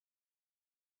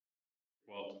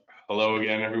Hello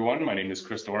again, everyone. My name is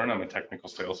Chris Doran. I'm a technical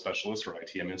sales specialist for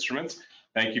ITM Instruments.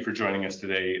 Thank you for joining us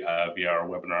today via our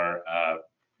webinar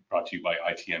brought to you by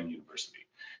ITM University.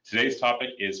 Today's topic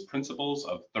is Principles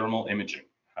of Thermal Imaging,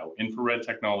 how infrared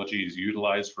technology is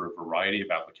utilized for a variety of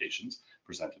applications,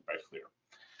 presented by FLIR.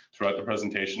 Throughout the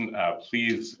presentation,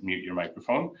 please mute your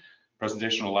microphone. The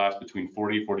presentation will last between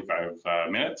 40-45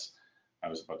 minutes. I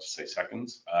was about to say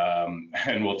seconds,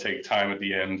 and we'll take time at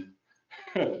the end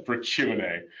for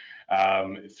Q&A.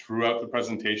 Throughout the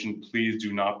presentation, please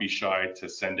do not be shy to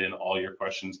send in all your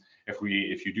questions.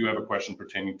 If you do have a question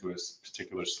pertaining to a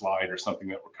particular slide or something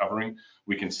that we're covering,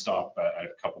 we can stop at a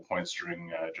couple points during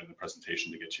the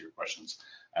presentation to get to your questions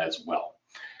as well.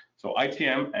 So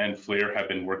ITM and FLIR have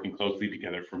been working closely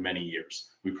together for many years.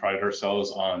 We pride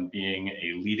ourselves on being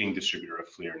a leading distributor of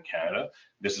FLIR in Canada.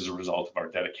 This is a result of our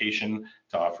dedication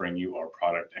to offering you our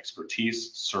product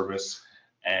expertise, service,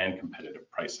 and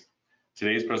competitive pricing.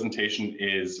 Today's presentation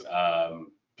is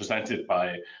presented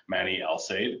by Manny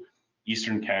Alsaid,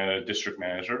 Eastern Canada District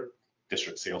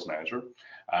Sales Manager,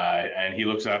 and he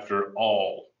looks after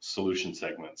all solution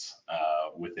segments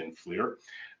within FLIR.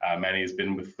 Manny has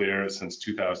been with FLIR since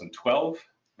 2012.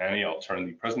 Manny, I'll turn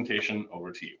the presentation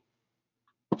over to you.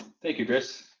 Thank you,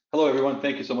 Chris. Hello, everyone.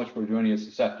 Thank you so much for joining us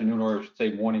this afternoon, or I should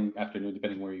say morning, afternoon,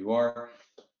 depending where you are.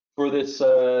 For this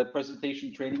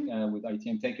presentation training with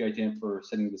ITM, thank you, ITM, for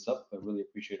setting this up. I really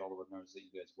appreciate all the webinars that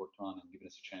you guys worked on and giving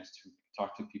us a chance to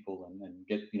talk to people and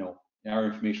get our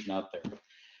information out there.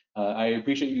 I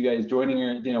appreciate you guys joining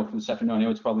here, for this afternoon. I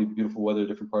know it's probably beautiful weather in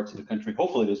different parts of the country.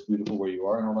 Hopefully, it is beautiful where you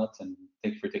are and all that. And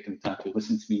thank you for taking the time to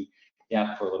listen to me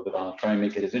yap for a little bit. I'll try and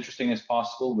make it as interesting as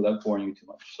possible without boring you too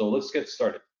much. So let's get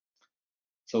started.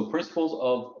 So principles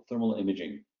of thermal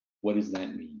imaging. What does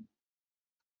that mean?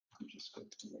 Just go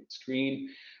to the right screen.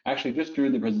 Actually, just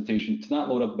during the presentation, to not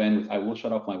load up bandwidth, I will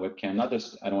shut off my webcam. Not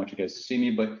just, I don't want you guys to see me,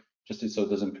 but just so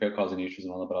it doesn't cause any issues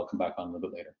and all that, but I'll come back on a little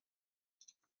bit later.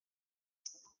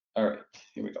 All right,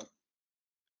 here we go.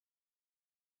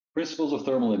 Principles of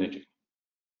thermal imaging.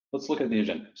 Let's look at the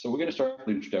agenda. So we're going to start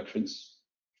with introductions,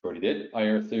 which we already did,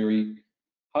 IR theory,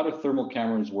 how do thermal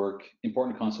cameras work,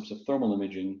 important concepts of thermal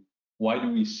imaging, why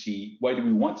do we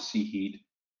want to see heat,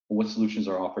 what solutions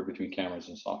are offered between cameras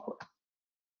and software.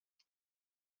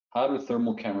 How do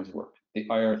thermal cameras work? The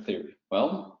IR theory.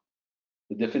 Well,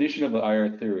 the definition of the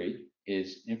IR theory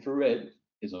is infrared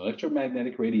is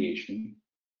electromagnetic radiation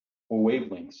or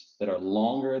wavelengths that are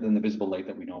longer than the visible light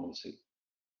that we normally see.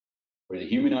 Where the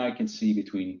human eye can see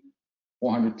between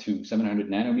 400 to 700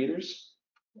 nanometers,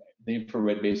 the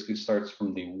infrared basically starts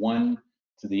from the 1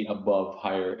 to the above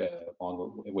higher longer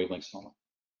wavelengths normal.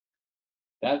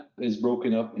 That is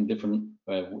broken up in different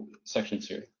sections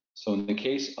here. So in the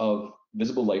case of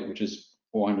visible light, which is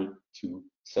 400 to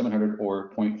 700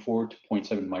 or 0.4 to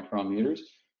 0.7 micrometers,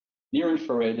 near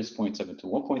infrared is 0.7 to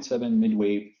 1.7,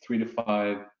 mid-wave 3 to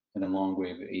 5, and then long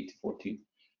wave 8 to 14.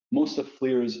 Most of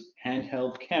FLIR's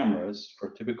handheld cameras for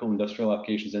typical industrial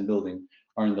applications and building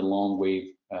are in the long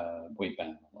wave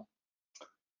waveband,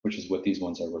 which is what these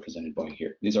ones are represented by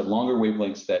here. These are longer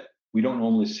wavelengths that we don't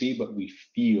normally see, but we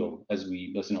feel as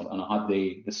we listen on a hot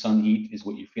day. The sun heat is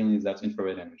what you're feeling. That's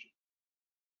infrared energy.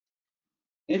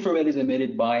 Infrared is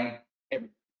emitted by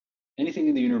anything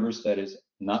in the universe that is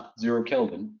not 0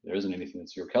 Kelvin. There isn't anything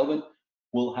that's 0 Kelvin.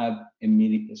 Will have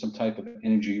emitting some type of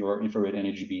energy or infrared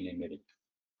energy being emitted.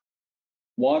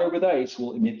 Water with ice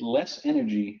will emit less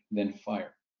energy than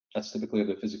fire. That's typically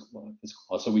the physical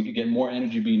law. So we could get more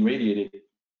energy being radiated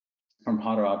from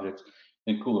hotter objects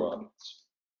than cooler objects.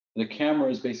 The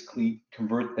cameras basically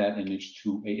convert that image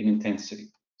to an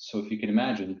intensity. So if you can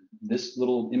imagine, this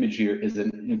little image here is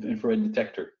an infrared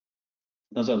detector.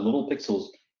 Those are little pixels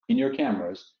in your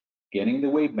cameras, getting the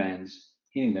wavebands,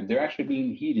 heating them. They're actually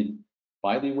being heated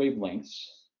by the wavelengths.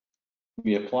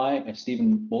 We apply a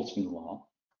Stephen Boltzmann law.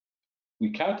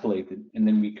 We calculate it, and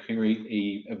then we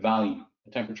create a value,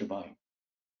 a temperature value.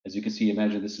 As you can see,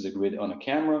 imagine this is a grid on a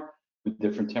camera with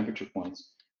different temperature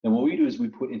points. Then what we do is we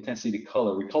put intensity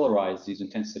color. We colorize these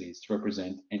intensities to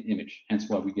represent an image, hence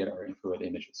why we get our infrared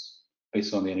images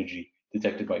based on the energy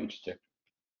detected by each detector.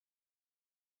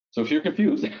 So if you're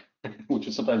confused, which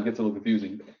sometimes gets a little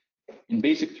confusing, in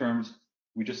basic terms,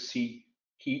 we just see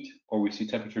heat or we see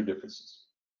temperature differences.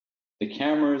 The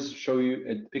cameras show you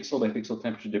a pixel by pixel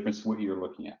temperature difference of what you're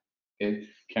looking at. Okay?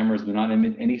 Cameras do not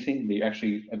emit anything. They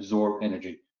actually absorb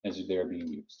energy as they're being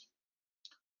used.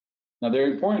 Now, there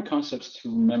are important concepts to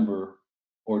remember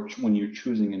when you're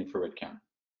choosing an infrared camera.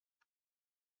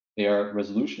 They are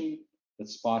resolution, the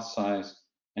spot size,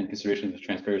 and consideration of the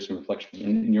transparency and reflection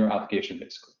in your application,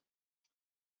 basically.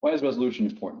 Why is resolution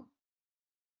important?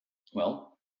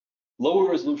 Well,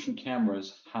 Lower resolution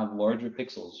cameras have larger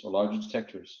pixels or larger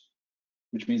detectors,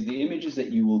 which means the images that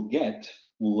you will get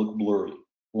will look blurry.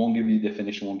 Won't give you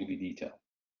definition, won't give you detail.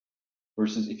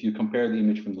 Versus if you compare the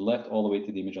image from the left all the way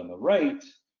to the image on the right,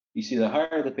 you see the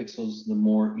higher the pixels, the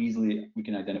more easily we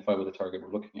can identify what the target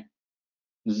we're looking at.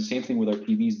 This is the same thing with our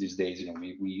TVs these days.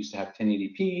 We used to have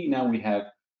 1080p, now we have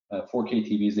 4K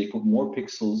TVs. They put more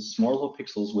pixels, smaller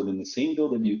pixels within the same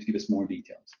field of view to give us more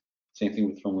details. Same thing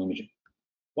with thermal imaging.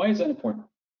 Why is that important?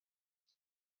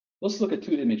 Let's look at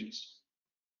two images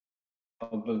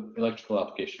of an electrical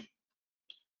application.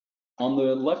 On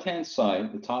the left-hand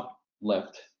side, the top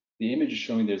left, the image is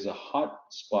showing there's a hot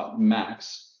spot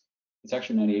max. It's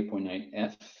actually 98.9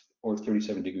 F or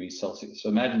 37 degrees Celsius. So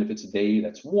imagine if it's a day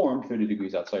that's warm, 30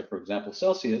 degrees outside, for example,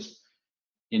 Celsius,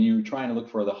 and you're trying to look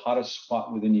for the hottest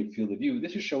spot within your field of view.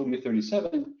 This is showing you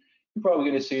 37. You're probably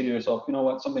going to say to yourself, you know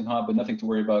what, something hot, but nothing to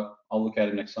worry about. I'll look at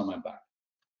it next time I'm back.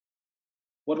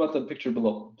 What about the picture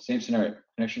below? Same scenario.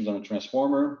 Connections on a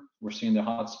transformer. We're seeing the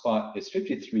hot spot is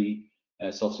 53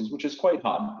 Celsius, which is quite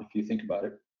hot if you think about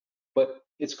it. But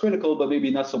it's critical, but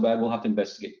maybe not so bad. We'll have to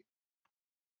investigate.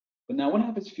 But now what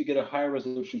happens if you get a higher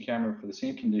resolution camera for the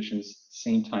same conditions,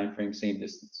 same time frame, same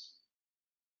distance?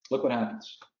 Look what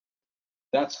happens.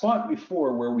 That spot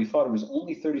before where we thought it was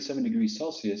only 37 degrees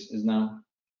Celsius is now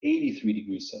 83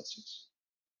 degrees Celsius.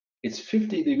 It's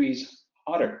 50 degrees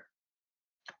hotter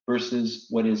versus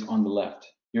what is on the left.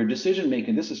 Your decision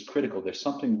making, this is critical. There's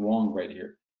something wrong right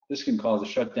here. This can cause a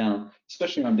shutdown,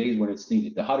 especially on days when it's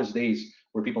needed. The hottest days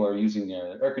where people are using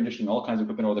air conditioning, all kinds of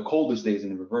equipment, or the coldest days in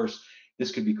the reverse,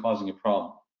 this could be causing a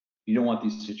problem. You don't want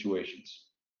these situations.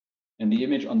 And the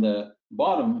image on the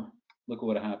bottom, look at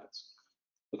what happens.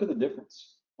 Look at the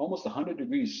difference. Almost 100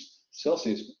 degrees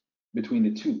Celsius between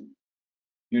the two.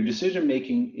 Your decision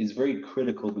making is very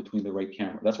critical between the right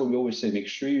camera. That's what we always say, make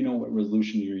sure you know what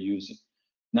resolution you're using.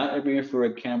 Not every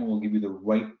infrared camera will give you the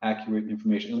right accurate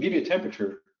information. It'll give you a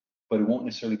temperature, but it won't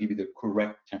necessarily give you the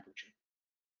correct temperature.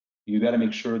 You got to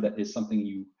make sure that it's something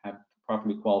you have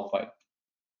properly qualified.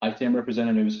 ITM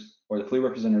representatives or the FLIR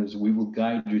representatives, we will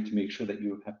guide you to make sure that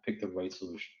you have picked the right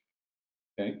solution,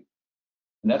 okay?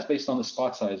 And that's based on the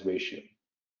spot size ratio.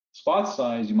 Spot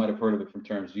size, you might have heard of it from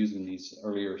terms used in these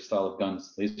earlier style of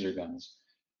guns, laser guns.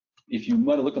 If you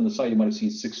might have looked on the side, you might have seen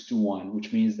 6:1,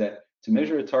 which means that to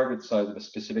measure a target size of a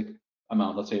specific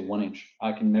amount, let's say 1 inch,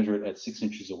 I can measure it at 6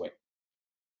 inches away.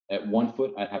 At 1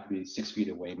 foot, I'd have to be 6 feet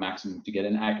away maximum to get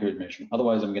an accurate measurement.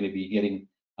 Otherwise, I'm going to be getting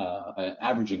an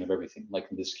averaging of everything, like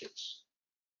in this case.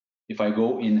 If I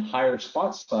go in higher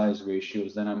spot size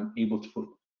ratios, then I'm able to put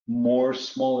more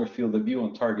smaller field of view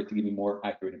on target to give me more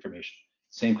accurate information.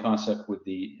 Same concept with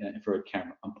the infrared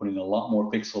camera. I'm putting a lot more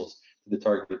pixels to the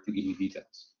target to give me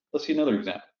details. Let's see another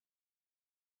example.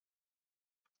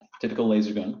 Typical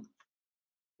laser gun.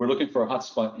 We're looking for a hot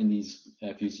spot in these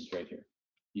fuses right here.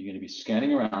 You're going to be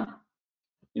scanning around,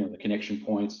 the connection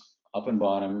points, up and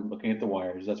bottom, looking at the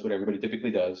wires. That's what everybody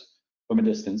typically does from a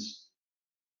distance.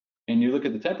 And you look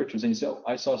at the temperatures and you say, oh,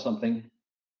 I saw something.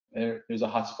 There's a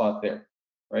hot spot there,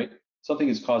 right? Something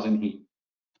is causing heat.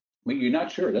 But you're not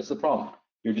sure. That's the problem.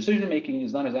 Your decision making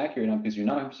is not as accurate now because you're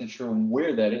not 100% sure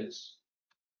where that is.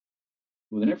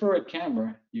 With an infrared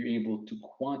camera, you're able to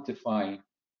quantify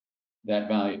that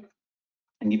value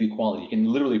and give you quality. You can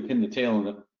literally pin the tail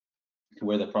to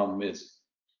where the problem is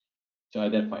to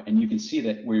identify. And you can see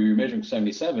that where you're measuring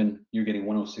 77, you're getting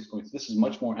 106 points. This is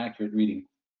much more accurate reading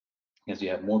because you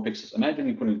have more pixels. Imagine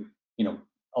you putting,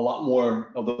 a lot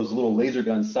more of those little laser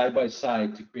guns side by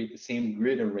side to create the same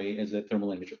grid array as a thermal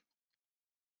imager.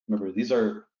 Remember,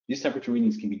 these temperature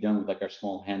readings can be done with like our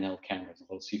small handheld cameras,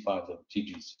 little C5s or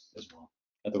TGs as well,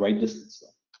 at the right distance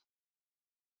though.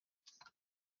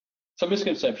 Some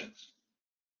misconceptions.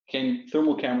 Can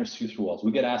thermal cameras see through walls?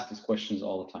 We get asked these questions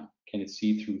all the time. Can it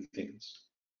see through things?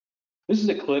 This is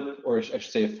a clip, or I should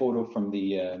say a photo from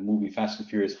the movie Fast and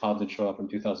Furious Hobbs and Shaw from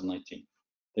 2019.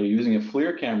 They're using a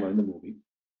FLIR camera in the movie.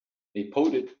 They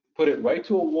put it right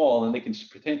to a wall, and they can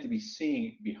pretend to be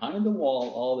seeing behind the wall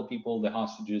all the people, the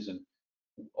hostages, and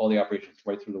all the operations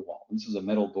right through the wall. This is a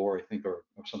metal door, I think, or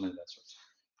something of that sort.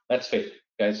 That's fake,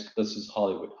 guys. This is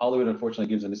Hollywood. Hollywood, unfortunately,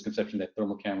 gives a misconception that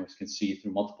thermal cameras can see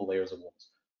through multiple layers of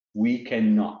walls. We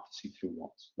cannot see through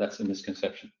walls. That's a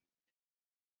misconception.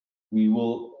 We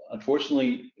will,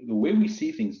 unfortunately, the way we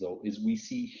see things, though, is we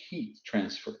see heat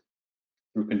transfer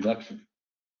through conduction.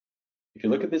 If you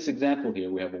look at this example here,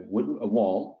 we have a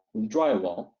wall with a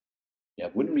drywall. You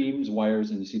have wooden beams,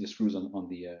 wires, and you see the screws on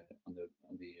the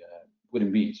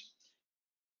wooden beams.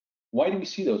 Why do we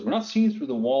see those? We're not seeing through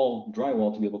the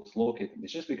drywall to be able to locate them.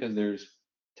 It's just because there's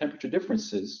temperature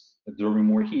differences absorbing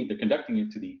more heat. They're conducting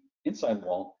it to the inside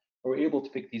wall, we're able to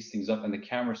pick these things up, and the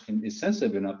camera is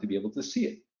sensitive enough to be able to see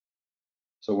it.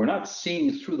 So we're not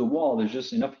seeing through the wall, there's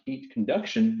just enough heat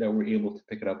conduction that we're able to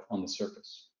pick it up on the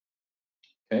surface.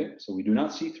 Okay, so we do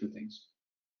not see through things.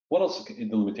 What else are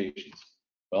the limitations?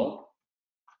 Well,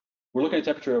 we're looking at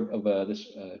the temperature of this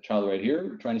child right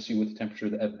here, trying to see what the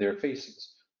temperature of their face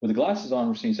is. With the glasses on,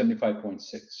 we're seeing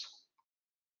 75.6.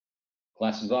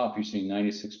 Glasses off, you're seeing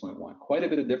 96.1. Quite a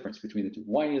bit of difference between the two.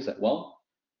 Why is that? Well,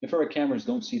 infrared cameras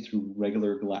don't see through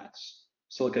regular glass,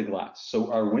 silica glass.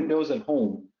 So our windows at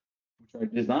home, which are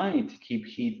designed to keep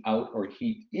heat out or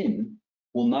heat in,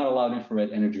 will not allow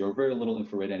infrared energy or very little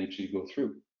infrared energy to go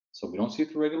through. So we don't see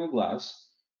through regular glass,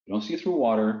 we don't see through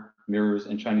water, mirrors,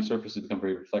 and shiny surfaces become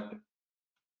very reflective.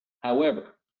 However,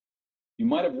 you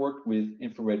might have worked with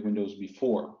infrared windows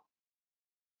before.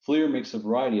 FLIR makes a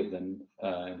variety of them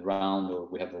in round, or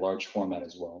we have the large format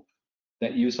as well,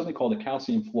 that use something called a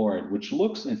calcium fluoride, which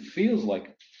looks and feels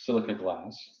like silica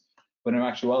glass, but in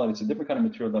actuality, it's a different kind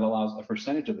of material that allows a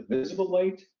percentage of the visible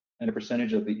light and a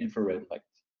percentage of the infrared light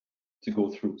to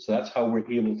go through. So that's how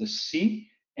we're able to see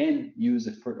and use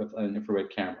an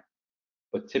infrared camera.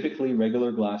 But typically,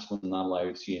 regular glass will not allow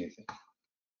you to see anything.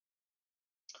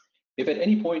 If at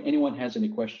any point anyone has any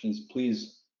questions,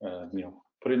 please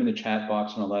put it in the chat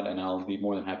box and all that, and I'll be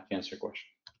more than happy to answer your question.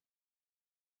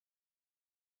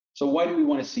 So why do we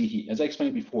want to see heat? As I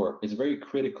explained before, it's very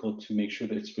critical to make sure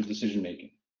that it's for decision making.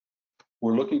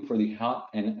 We're looking for the hot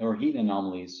or heat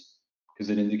anomalies because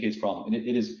it indicates problem. And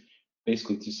it is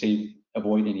basically to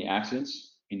avoid any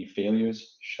accidents, any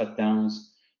failures, shutdowns.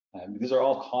 These are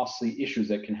all costly issues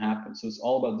that can happen. So it's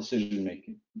all about decision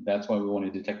making. That's why we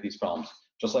want to detect these problems.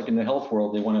 Just like in the health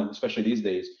world, they want to, especially these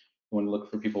days, we want to look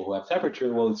for people who have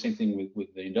temperature. Well, the same thing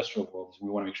with the industrial world. We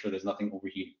want to make sure there's nothing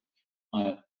overheating,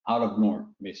 out of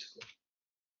norm, basically.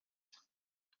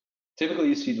 Typically,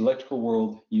 you see the electrical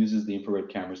world uses the infrared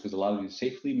cameras because it allows you to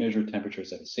safely measure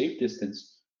temperatures at a safe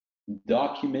distance,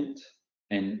 document,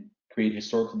 and create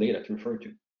historical data to refer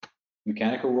to.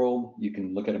 Mechanical world, you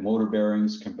can look at a motor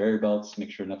bearings, conveyor belts, make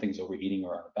sure nothing's overheating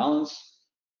or out of balance.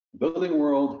 Building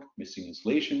world, missing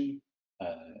insulation,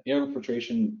 air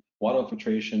filtration, water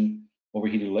filtration,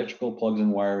 overheated electrical plugs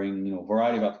and wiring,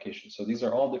 variety of applications. So these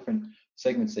are all different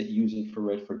segments that use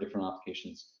infrared for different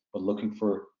applications, but looking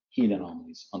for heat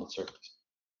anomalies on the surface.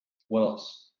 What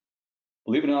else?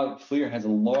 Believe it or not, FLIR has a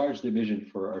large division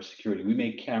for our security. We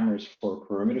make cameras for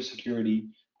perimeter security,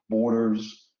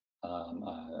 borders,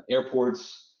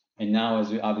 airports, and now,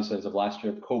 obviously as of last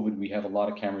year of COVID, we have a lot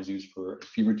of cameras used for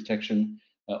fever detection.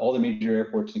 All the major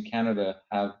airports in Canada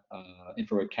have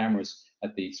infrared cameras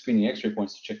at the screening X-ray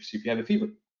points to check to see if you have a fever.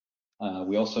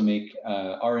 We also make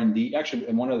R&D. Actually,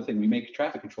 and one other thing, we make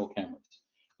traffic control cameras.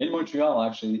 In Montreal,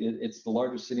 actually, it's the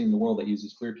largest city in the world that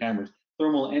uses FLIR cameras,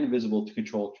 thermal and visible, to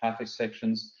control traffic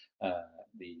sections,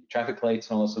 the traffic lights,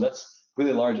 and all that. So that's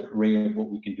really a large array of what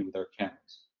we can do with our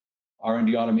cameras.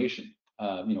 R&D automation,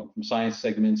 from science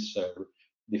segments,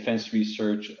 defense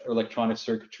research, electronic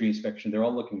circuitry inspection, they're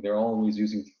always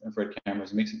using infrared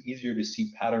cameras. It makes it easier to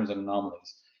see patterns and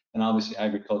anomalies. And obviously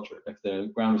agriculture, if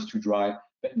the ground is too dry,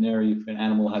 veterinary, if an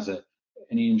animal has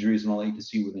any injuries and all that, you can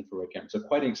see with infrared cameras. So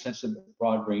quite an extensive,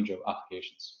 broad range of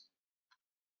applications.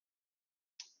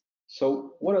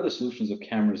 So what are the solutions of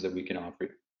cameras that we can offer you?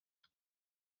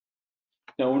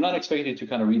 Now, we're not expected to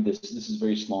kind of read this. This is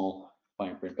very small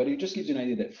fine print, but it just gives you an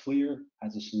idea that FLIR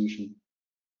has a solution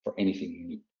for anything you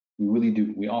need. We really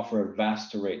do. We offer a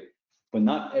vast array, but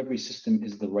not every system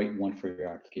is the right one for your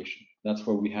application. That's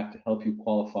where we have to help you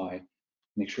qualify,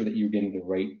 make sure that you're getting the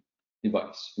right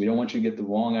device. We don't want you to get the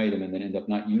wrong item and then end up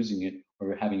not using it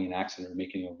or having an accident or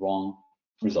making a wrong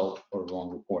result or wrong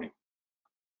reporting.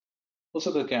 Let's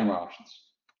look at the camera options.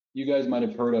 You guys might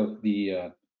have heard of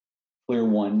the FLIR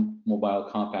 1 mobile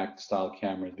compact style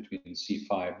cameras between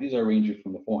C5. These are ranging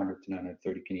from the 400 to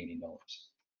 930 Canadian dollars.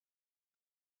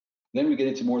 Then we get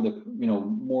into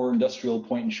more industrial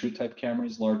point and shoot type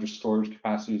cameras, larger storage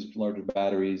capacities, larger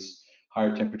batteries,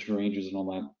 higher temperature ranges and all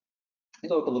that. They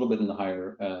go up a little bit in the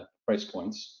higher price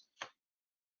points.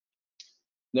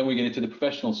 Then we get into the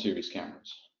professional series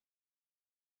cameras.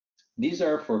 These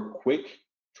are for quick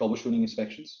troubleshooting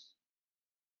inspections.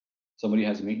 Somebody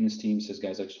has a maintenance team, says,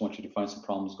 guys, I just want you to find some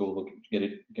problems, go look, get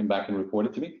it, come back and report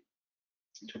it to me.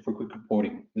 For quick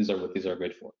reporting, these are what these are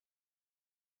great for.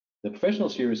 The professional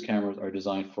series cameras are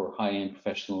designed for high-end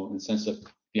professional in the sense of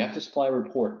you have to supply a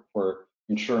report for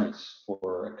insurance,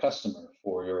 for a customer,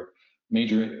 for your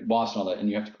major boss and all that, and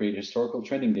you have to create historical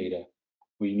trending data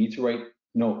where you need to write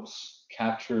notes,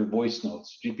 capture voice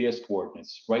notes, GPS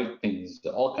coordinates, write things,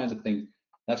 all kinds of things.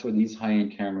 That's where these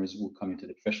high-end cameras will come into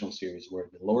the professional series, where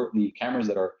the cameras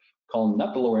that are called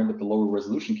not the lower end, but the lower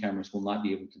resolution cameras will not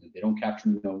be able to do. They don't capture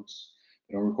notes,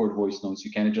 they don't record voice notes,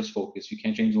 you can't adjust focus, you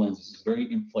can't change lenses. It's very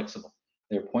inflexible.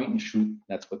 They're point and shoot,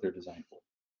 that's what they're designed for.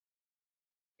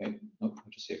 Okay, oh, I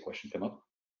just see a question come up.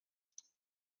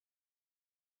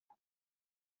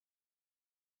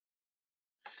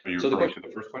 Are you So referring to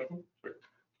the first question?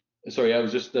 Sorry, I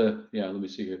was just, yeah, let me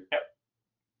see here. Yeah.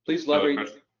 Please elaborate.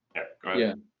 Yeah, go ahead.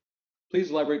 Yeah. Please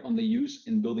elaborate on the use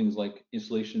in buildings like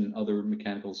installation and other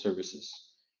mechanical services.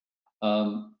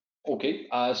 Okay,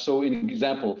 so an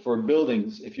example for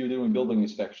buildings, if you're doing building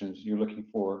inspections, you're looking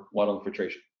for water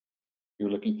infiltration. You're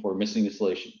looking for missing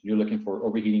insulation. You're looking for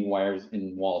overheating wires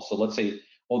in walls. So let's say,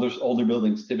 oh, there's older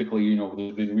buildings, typically, you know,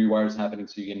 there's been rewires happening,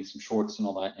 so you're getting some shorts and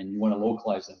all that, and you want to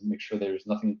localize them, make sure there's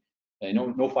nothing,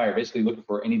 no fire, basically looking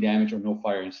for any damage or no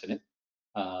fire incident.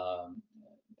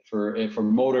 For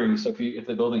motoring, so if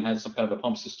the building has some kind of a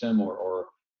pump system or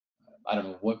I don't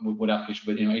know what application,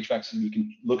 but you know, HVAC, so you can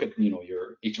look at, you know,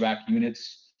 your HVAC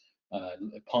units,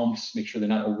 pumps, make sure they're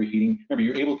not overheating. Remember,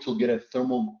 you're able to get a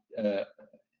thermal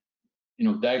you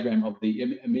know, diagram of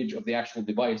the image of the actual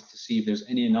device to see if there's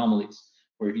any anomalies,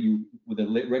 where you, with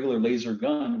a regular laser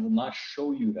gun, will not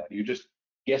show you that. You're just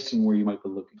guessing where you might be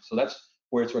looking. So that's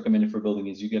where it's recommended for building,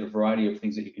 is you get a variety of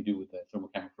things that you can do with the thermal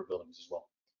camera for buildings as well.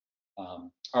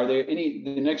 Are there any,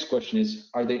 the next question is,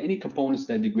 are there any components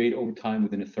that degrade over time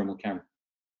within a thermal camera?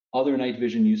 Other night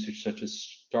vision usage, such as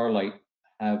Starlight,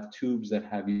 have tubes that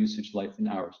have usage life in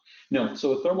hours. No,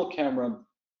 so a thermal camera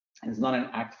is not an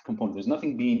active component. There's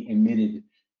nothing being emitted.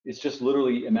 It's just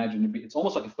literally, imagine it be, it's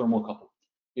almost like a thermocouple.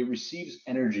 It receives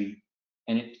energy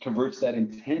and it converts that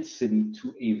intensity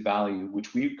to a value,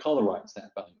 which we colorize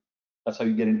that value. That's how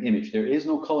you get an image. There is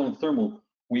no color in thermal.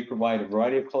 We provide a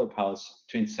variety of color palettes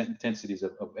to intensities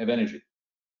of energy.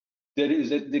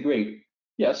 Does it degrade?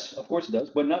 Yes, of course it does,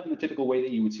 but not in the typical way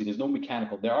that you would see. There's no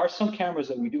mechanical. There are some cameras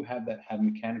that we do have that have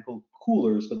mechanical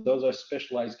coolers, but those are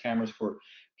specialized cameras for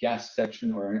gas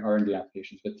detection or R&D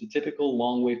applications. But the typical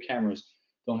long wave cameras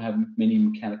don't have many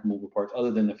mechanical movable parts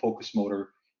other than the focus motor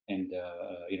and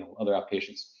you know, other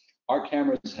applications. Our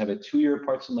cameras have a 2-year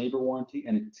parts and labor warranty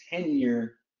and a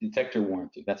 10-year detector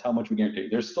warranty. That's how much we guarantee.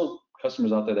 There's still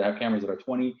customers out there that have cameras that are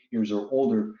 20 years or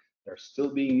older that are still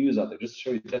being used out there, just to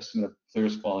show you testament of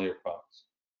FLIR's quality of products.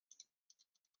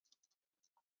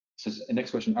 So next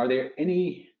question, are there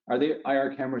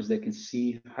IR cameras that can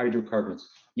see hydrocarbons?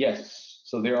 Yes,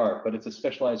 so there are, but it's a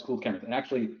specialized cooled camera. And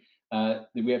actually,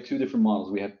 we have 2 different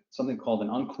models. We have something called an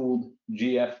uncooled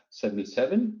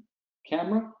GF77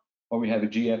 camera, or we have a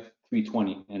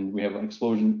GF320, and we have an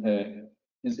explosion,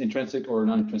 intrinsic or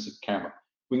non-intrinsic camera.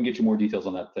 We can get you more details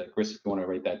on that, Chris, if you want to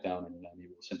write that down, and maybe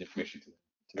we'll send information to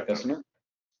the customer.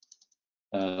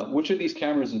 Which of these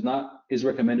cameras is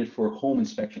recommended for home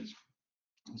inspections?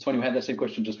 It's funny, we had that same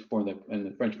question just before in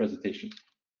the French presentation.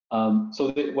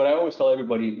 What I always tell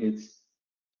everybody is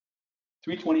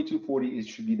 320, 240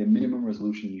 should be the minimum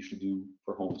resolution you should do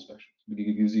for home inspections. Because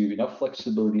it gives you enough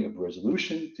flexibility of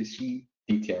resolution to see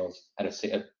details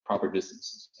at proper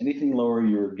distances. Anything lower,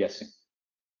 you're guessing.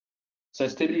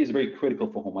 Sensitivity is very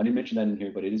critical for home. I didn't mention that in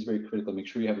here, but it is very critical. Make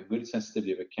sure you have a good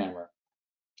sensitivity of a camera.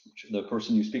 The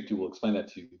person you speak to will explain that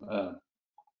to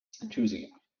you, choosing it.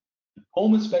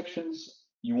 Home inspections,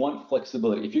 you want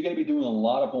flexibility. If you're going to be doing a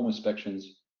lot of home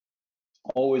inspections,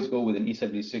 always go with an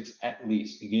E76 at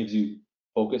least. It gives you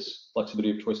focus,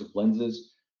 flexibility of choice of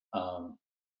lenses.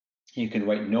 You can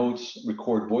write notes,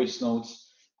 record voice notes,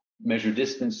 measure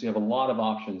distance. You have a lot of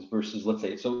options versus, let's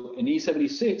say, so an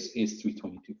E76 is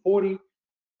 320/240,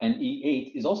 and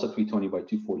E8 is also 320 by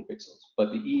 240 pixels.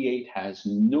 But the E8 has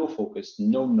no focus,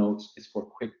 no notes. It's for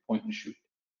quick point and shoot.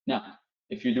 Now,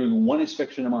 if you're doing 1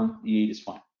 inspection a month, E8 is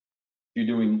fine. If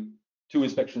you're doing 2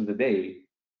 inspections a day,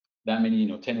 that many,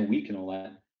 10 a week and all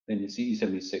that, then the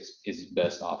E76 is the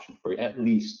best option for you, at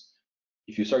least.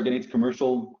 If you start getting to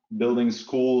commercial buildings,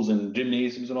 schools, and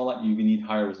gymnasiums and all that, you need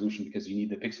higher resolution because you need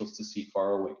the pixels to see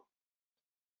far away.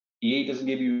 E8 doesn't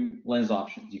give you lens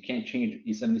options. You can't change it.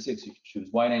 E76, you can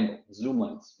choose wide angle, zoom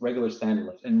lens, regular standard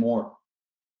lens, and more.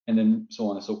 And then so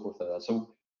on and so forth.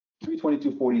 So 320,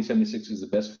 240, 76 is the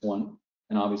best one.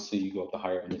 And obviously you go up the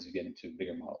higher end as you get into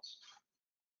bigger models.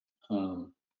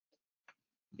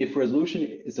 If resolution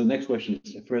is the next question,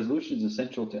 if resolution is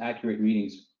essential to accurate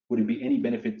readings, would it be any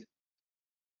benefit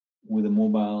with a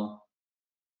mobile?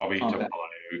 Probably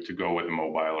to go with a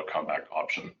mobile or compact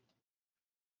option.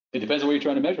 It depends on what you're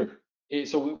trying to measure.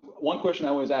 So one question I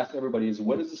always ask everybody is,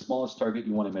 what is the smallest target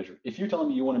you want to measure? If you're telling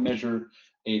me you want to measure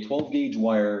a 12 gauge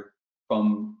wire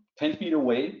from 10 feet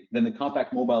away, then the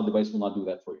compact mobile device will not do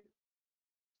that for you.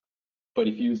 But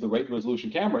if you use the right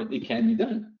resolution camera, it can be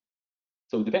done.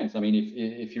 So it depends. I mean,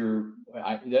 if you're,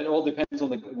 that all depends on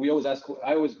the. We always ask.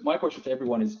 My question to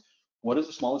everyone is, what is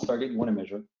the smallest target you want to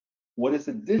measure? What is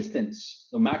the distance,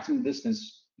 the maximum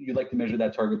distance you'd like to measure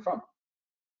that target from?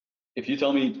 If you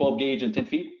tell me 12 gauge and 10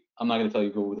 feet, I'm not going to tell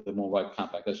you go with the mobile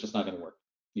compact. That's just not going to work.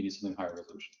 You need something higher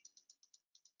resolution.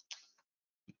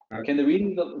 Can the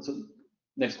reading? So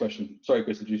next question. Sorry,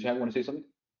 Chris, did you want to say something?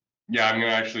 Yeah,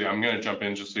 I'm gonna jump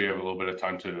in just so you have a little bit of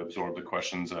time to absorb the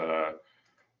questions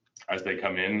as they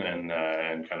come in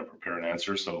and kind of prepare an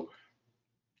answer. So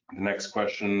the next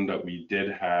question that we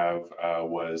did have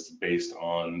was based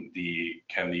on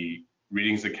can the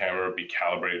readings of the camera be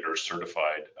calibrated or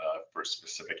certified for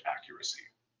specific accuracy?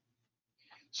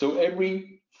 So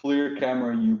every FLIR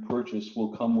camera you purchase will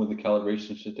come with a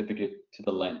calibration certificate to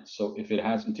the lens. So if it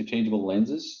has interchangeable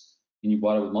lenses and you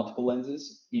bought it with multiple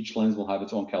lenses, each lens will have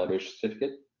its own calibration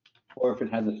certificate. Or if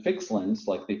it has a fixed lens,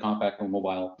 like the compact or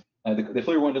mobile, the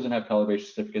FLIR one doesn't have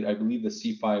calibration certificate. I believe the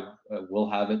C5 will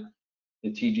have it. The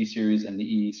TG series and the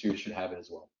EE series should have it as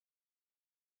well.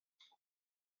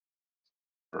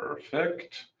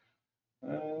 Perfect.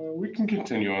 We can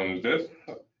continue on with this.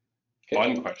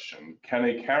 Okay. Fun question. Can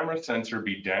a camera sensor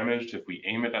be damaged if we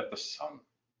aim it at the sun?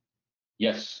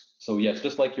 Yes. So yes,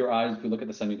 just like your eyes, if you look at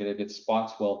the sun, you get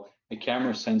spots. Well, a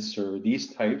camera sensor,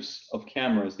 these types of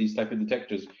cameras, these type of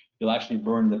detectors, you'll actually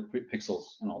burn the pixels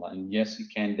and all that. And yes, you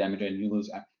can damage it and you lose.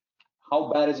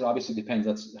 How bad is it? Obviously depends.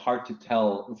 That's hard to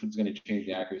tell if it's going to change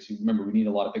the accuracy. Remember, we need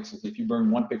a lot of pixels. If you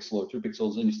burn 1 pixel or 2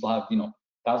 pixels and you still have,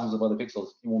 thousands of other pixels,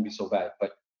 it won't be so bad.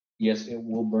 But yes, it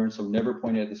will burn. So never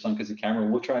point it at the sun, because the camera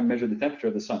will try and measure the temperature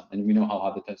of the sun, and we know how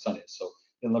hot the sun is. So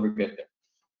it'll never get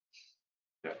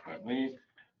there. Definitely.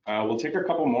 We'll take a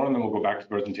couple more and then we'll go back to the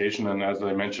presentation. And as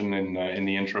I mentioned in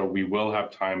the intro, we will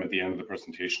have time at the end of the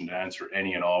presentation to answer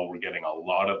any and all. We're getting a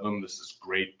lot of them. This is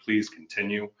great. Please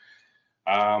continue.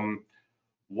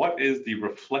 What is the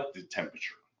reflected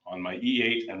temperature on my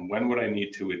E8 and when would I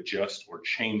need to adjust or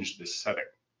change this setting?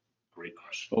 Great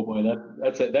question. Oh boy,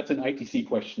 that's an ITC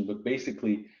question, but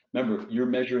basically, remember, you're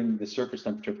measuring the surface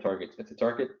temperature of targets. If the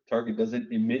target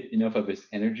doesn't emit enough of its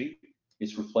energy,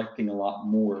 it's reflecting a lot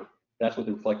more. That's what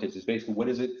the reflect is basically what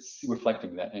is it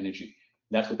reflecting, that energy.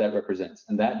 That's what that represents.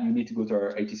 And that you need to go to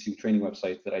our ITC training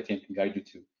website that ITM can guide you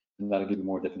to, and that'll give you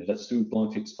more definition. That's too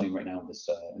long to explain right now in this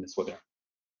webinar.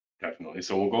 Definitely.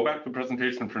 So we'll go back to the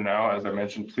presentation for now. As I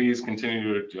mentioned, please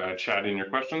continue to chat in your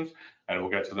questions, and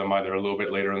we'll get to them either a little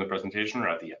bit later in the presentation or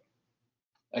at the end.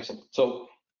 Excellent. So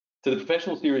to the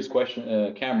professional series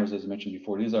cameras, as I mentioned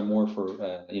before, these are more for,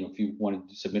 if you wanted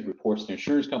to submit reports to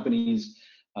insurance companies,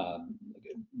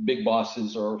 big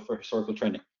bosses, or for historical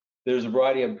trending. There's a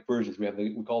variety of versions.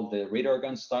 We call it the radar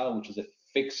gun style, which is a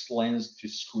fixed lens to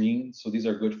screen. So these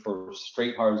are good for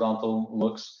straight horizontal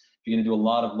looks. If you're going to do a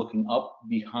lot of looking up,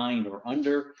 behind, or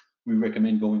under, we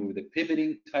recommend going with a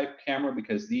pivoting type camera,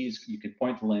 because these, you can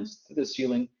point the lens to the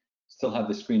ceiling, still have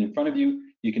the screen in front of you.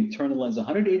 You can turn the lens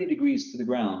 180 degrees to the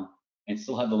ground and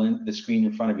still have the screen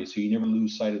in front of you, so you never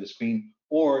lose sight of the screen.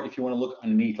 Or if you want to look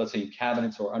underneath, let's say in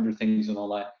cabinets or under things and all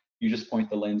that, you just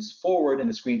point the lens forward and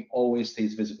the screen always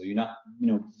stays visible. You're not,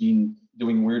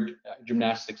 doing weird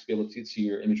gymnastics to be able to see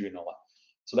your imagery and all that.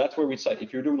 So that's where we sight.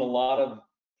 If you're doing a lot of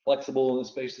flexible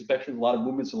space inspection, a lot of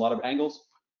movements, a lot of angles,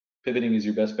 pivoting is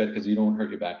your best bet, because you don't hurt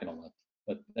your back and all that.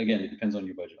 But again, it depends on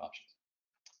your budget options.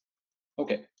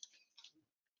 Okay.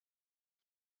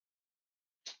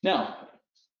 Now,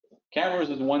 cameras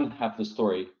is one half of the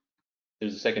story.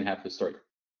 There's a second half of the story.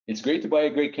 It's great to buy a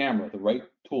great camera, the right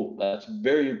tool. That's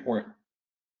very important.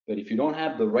 But if you don't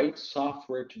have the right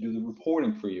software to do the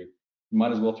reporting for you, you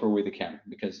might as well throw away the camera,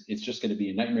 because it's just going to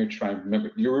be a nightmare to try and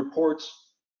remember. Your reports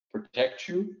protect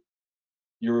you.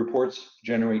 Your reports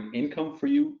generate income for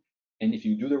you. And if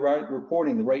you do the right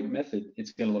reporting, the right method,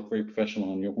 it's going to look very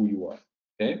professional on who you are.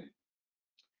 Okay.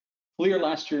 FLIR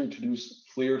last year introduced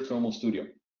FLIR Thermal Studio.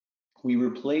 We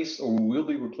replaced, or we will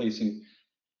be replacing,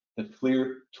 the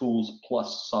FLIR Tools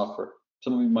Plus software.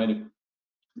 Some of you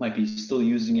might be still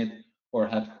using it or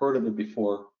have heard of it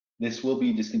before. This will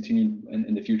be discontinued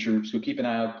in the future, so keep an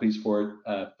eye out, please, for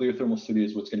it. FLIR Thermal Studio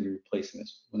is what's going to be replacing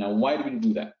this. Now, why do we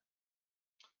do that?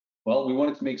 Well, we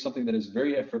wanted to make something that is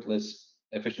very effortless,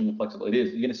 efficient, and flexible. It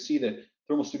is. You're going to see that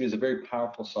Thermal Studio is a very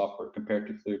powerful software compared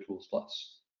to FLIR Tools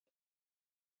Plus.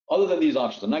 Other than these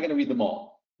options, I'm not going to read them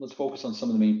all. Let's focus on some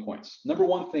of the main points. Number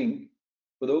one thing,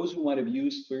 for those who might have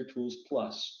used FLIR Tools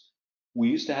Plus, we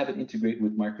used to have it integrate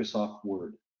with Microsoft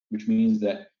Word, which means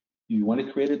that you want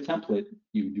to create a template,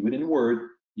 you do it in Word,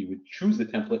 you would choose the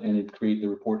template and it create the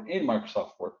report in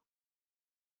Microsoft Word.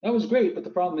 That was great, but the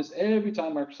problem is every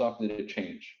time Microsoft did a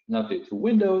change, an update to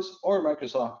Windows or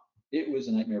Microsoft, it was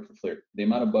a nightmare for FLIR. The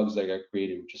amount of bugs that got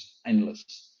created were just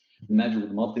endless. Imagine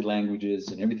with multi-languages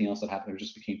and everything else that happened, it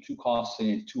just became too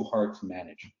costly and too hard to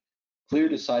manage. FLIR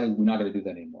decided we're not going to do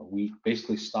that anymore. We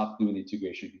basically stopped doing the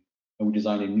integration and we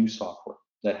designed a new software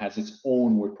that has its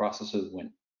own word processor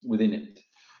within it.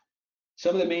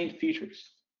 Some of the main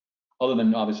features, other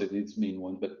than obviously these main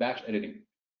ones, but batch editing.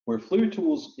 Where FLIR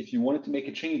tools, if you wanted to make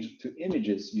a change to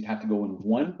images, you'd have to go in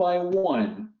one by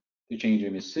one to change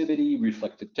emissivity,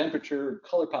 reflected temperature,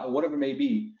 color palette, whatever it may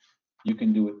be. You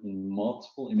can do it in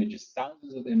multiple images,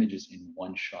 thousands of images in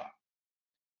one shot.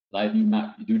 Live view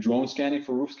map. You do drone scanning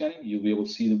for roof scanning, you'll be able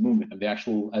to see the movement of the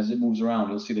actual, as it moves around,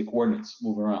 you'll see the coordinates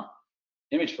move around.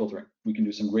 Image filtering. We can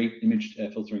do some great image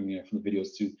filtering from the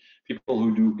videos to people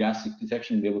who do gas leak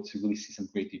detection and be able to really see some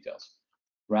great details.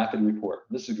 Rapid report.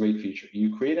 This is a great feature.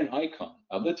 You create an icon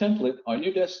of the template on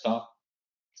your desktop,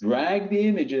 drag the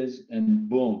images, and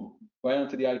boom, right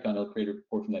onto the icon, it'll create a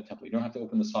report from that template. You don't have to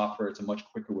open the software. It's a much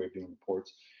quicker way of doing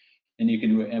reports. And you can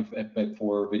do an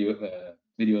FLIR video,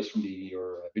 videos from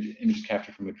image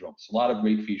capture from a drone. So a lot of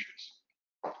great features.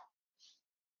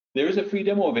 There is a free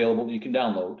demo available that you can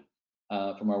download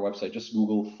from our website. Just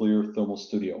Google FLIR Thermal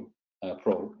Studio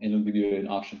Pro, and it'll give you an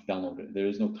option to download it. There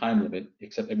is no time limit,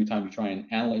 except every time you try and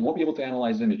analyze, you won't be able to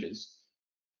analyze images.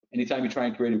 Anytime you try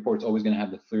and create a report, it's always going to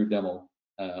have the FLIR demo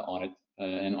on it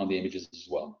and on the images as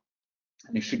well.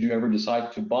 And should you ever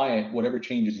decide to buy it, whatever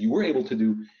changes you were able to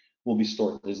do will be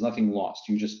stored. There's nothing lost.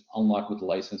 You just unlock with the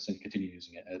license and continue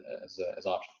using it as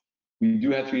option. We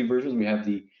do have 3 versions. We have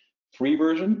the free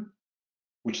version,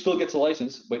 which still gets a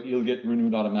license, but you'll get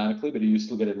renewed automatically, but you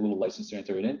still get a little license to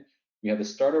enter it in. We have the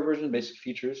starter version, basic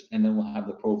features, and then we'll have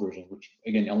the pro version, which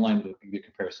again, online will give you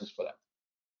comparisons for that.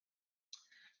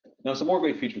 Now, some more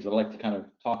great features that I'd like to kind of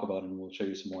talk about, and we'll show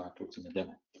you some more afterwards in the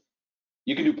demo.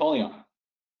 You can do polygon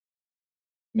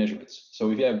measurements.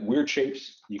 So if you have weird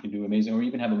shapes, you can do amazing, or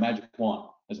even have a magic wand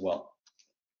as well.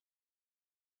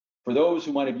 For those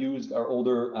who might have used our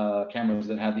older cameras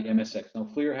that have the MSX, now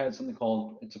FLIR had something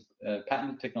called, it's a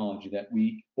patented technology that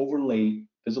we overlay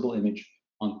visible image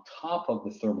on top of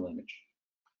the thermal image.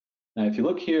 Now, if you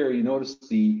look here, you notice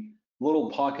the little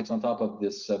pockets on top of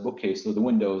this bookcase, so the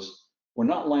windows, were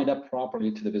not lined up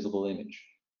properly to the visible image.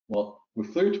 Well,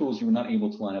 with FLIR tools, you were not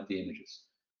able to line up the images.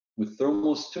 With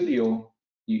Thermal Studio,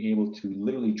 you're able to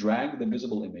literally drag the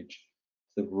visible image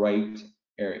to the right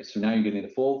area. So now you're getting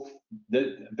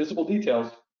the visible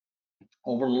details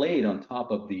overlaid on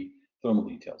top of the thermal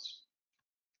details.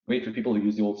 Great for people who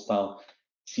use the old style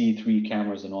C3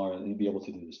 cameras and all, they'll be able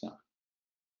to do this now.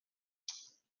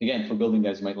 Again, for building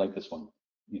guys, you might like this one.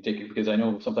 You take it because I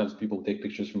know sometimes people take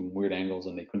pictures from weird angles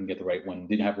and they couldn't get the right one,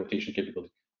 didn't have rotation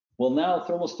capability. Well, now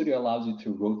Thermal Studio allows you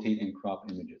to rotate and crop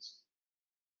images.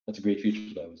 That's a great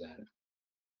feature that was added.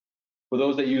 For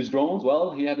those that use drones,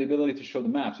 well, you have the ability to show the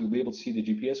maps. You'll be able to see the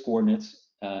GPS coordinates,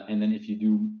 and then if you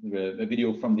do a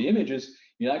video from the images,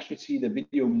 you'll actually see the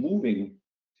video moving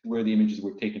to where the images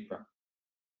were taken from.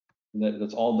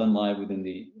 That's all done live within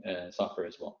the software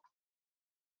as well.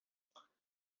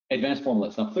 Advanced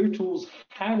formulas. Now, FLIR tools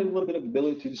had a little bit of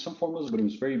ability to do some formulas, but it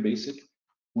was very basic.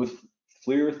 With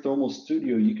FLIR Thermal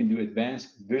Studio, you can do advanced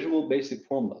visual basic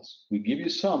formulas. We give you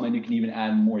some, and you can even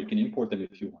add more. You can import them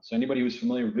if you want. So anybody who's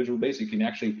familiar with Visual Basic can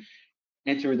actually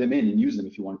enter them in and use them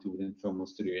if you want to within Thermal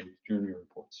Studio and during your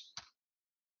reports.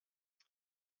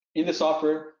 In the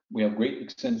software, we have great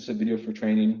extensive videos for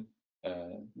training.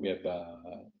 We have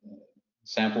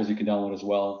samples you can download as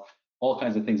well. All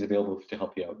kinds of things available to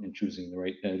help you out in choosing the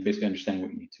right, basically understanding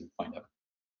what you need to find out.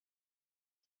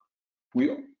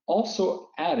 We also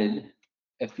added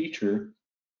a feature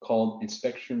called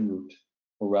inspection route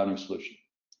or routing solution.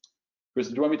 Chris,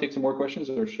 do you want me to take some more questions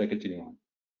or should I continue on?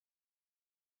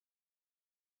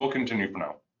 We'll continue for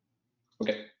now.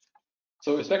 Okay.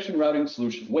 So inspection routing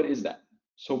solution, what is that?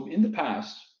 So in the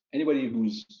past, anybody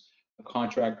who's a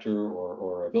contractor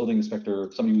or a building inspector,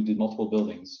 somebody who did multiple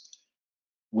buildings,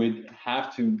 would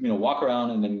have to, walk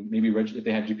around and then maybe if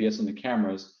they had GPS on the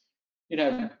cameras, you'd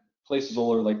have places all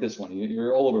over like this one.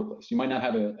 You're all over the place. You might not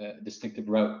have a distinctive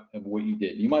route of what you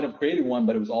did. You might have created one,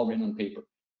 but it was all written on paper.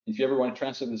 If you ever want to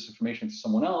transfer this information to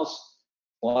someone else,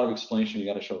 a lot of explanation you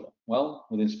got to show them. Well,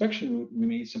 with inspection route, we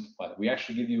may simplify it. We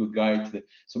actually give you a guide to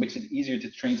so it makes it easier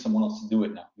to train someone else to do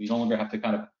it now. You no longer have to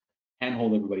kind of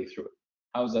handhold everybody through it.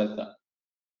 How's that done?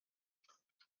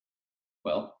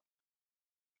 Well,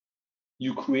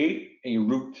 you create a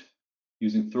route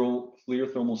using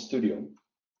FLIR Thermal Studio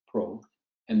Pro,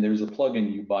 and there's a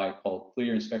plugin you buy called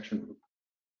FLIR Inspection Route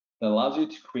that allows you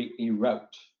to create a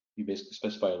route. You basically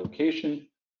specify a location,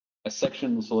 a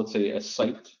section, so let's say a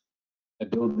site, a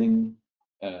building,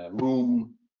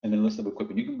 room, and then a list of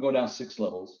equipment. You can go down 6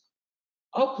 levels,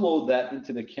 upload that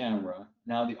into the camera.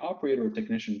 Now the operator or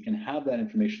technician can have that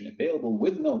information available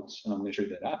with notes, and I'm going to show you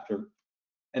that after,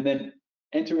 and then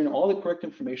enter in all the correct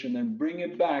information, then bring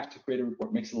it back to create a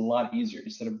report. Makes it a lot easier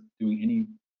instead of doing any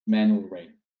manual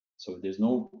writing. So there's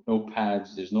no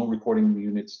pads, there's no recording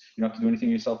units. You don't have to do anything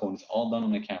on your cell phone. It's all done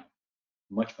on the camera.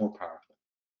 Much more powerful.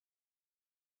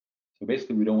 So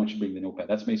basically, we don't want you to bring the notepad.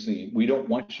 That's basically, we don't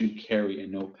want you to carry a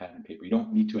notepad and paper. You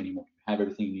don't need to anymore. You have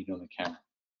everything you need on the camera.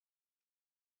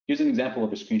 Here's an example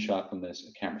of a screenshot from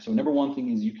this camera. So number one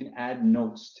thing is you can add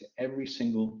notes to every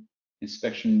single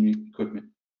inspection equipment.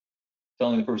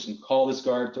 Telling the person, call this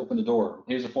guard to open the door.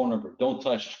 Here's a phone number. Don't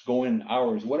touch, go in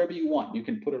hours, whatever you want. You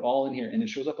can put it all in here. And it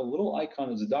shows up a little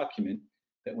icon as a document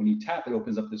that when you tap, it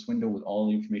opens up this window with all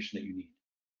the information that you need.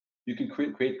 You can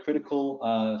create critical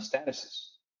statuses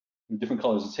in different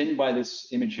colors. It's hidden by this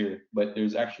image here, but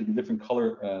there's actually the different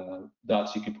color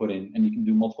dots you can put in, and you can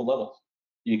do multiple levels.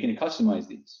 You can customize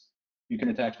these. You can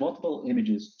attach multiple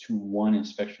images to one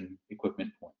inspection equipment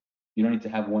point. You don't need to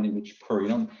have one image per.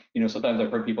 Sometimes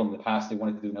I've heard people in the past, they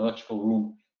wanted to do an electrical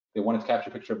room. They wanted to capture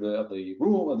a picture of the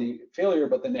room of the failure,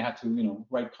 but then they had to,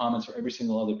 write comments for every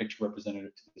single other picture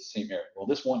representative to the same area. Well,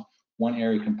 this one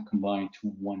area can combine to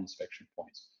one inspection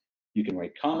point. You can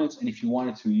write comments, and if you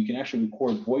wanted to, you can actually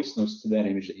record voice notes to that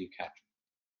image that you captured.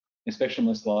 Inspection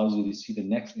list allows you to see the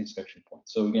next inspection point.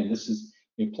 So again, this is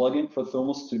a plugin for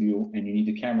Thermal Studio, and you need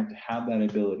the camera to have that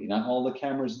ability. Not all the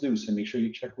cameras do, so make sure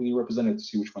you check with your representative to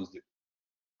see which ones do.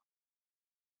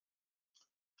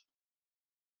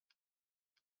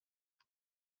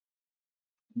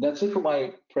 That's it for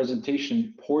my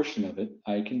presentation portion of it.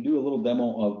 I can do a little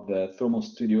demo of the Thermal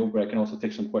Studio, but I can also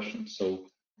take some questions. So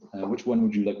which one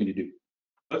would you like me to do?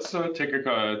 Let's take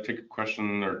a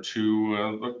question or two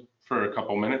look for a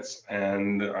couple minutes,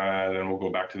 and then we'll go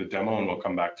back to the demo, and we'll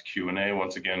come back to Q&A.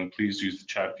 Once again, please use the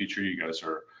chat feature. You guys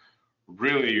are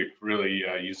really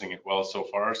using it well so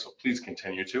far, so please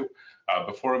continue to.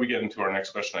 Before we get into our next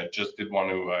question, I just did want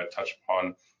to touch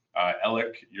upon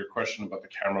Alec, your question about the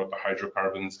camera with the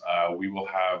hydrocarbons. We will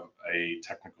have a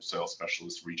technical sales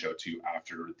specialist reach out to you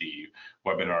after the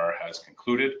webinar has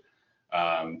concluded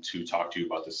to talk to you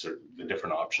about the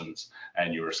different options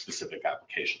and your specific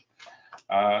application.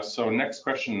 So next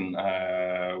question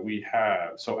we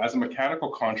have, so as a mechanical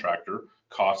contractor,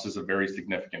 cost is a very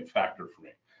significant factor for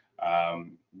me.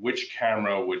 Which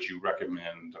camera would you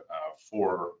recommend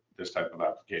for this type of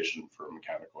application for a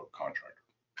mechanical contractor?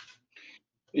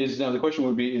 Now the question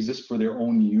would be, is this for their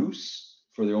own use,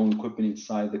 for their own equipment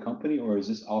inside the company, or is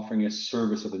this offering a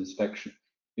service of inspection?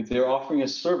 If they're offering a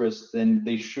service, then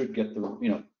they should get the,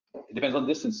 it depends on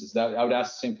distances. I would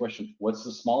ask the same question. What's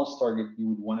the smallest target you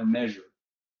would want to measure?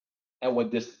 At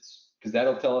what distance? Because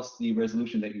that'll tell us the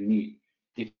resolution that you need.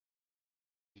 If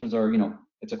it's a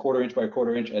 1/4 inch by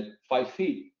 1/4 inch at 5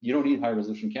 feet, you don't need high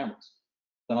resolution cameras.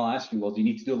 Then I'll ask you, well, do you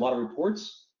need to do a lot of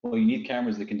reports? Well, you need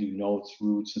cameras that can do notes,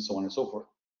 routes, and so on and so forth.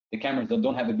 The cameras that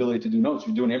don't have the ability to do notes,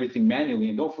 you're doing everything manually.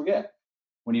 And don't forget,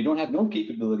 when you don't have note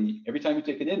capability, every time you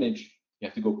take an image, you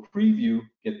have to go preview,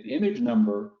 get the image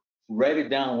number, write it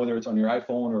down, whether it's on your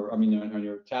iPhone or, on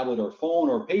your tablet or phone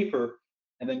or paper,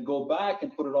 and then go back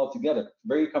and put it all together.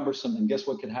 Very cumbersome, and guess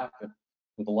what can happen?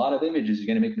 With a lot of images, you're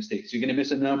gonna make mistakes. You're gonna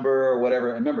miss a number or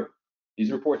whatever. And remember,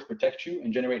 these reports protect you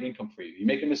and generate income for you. You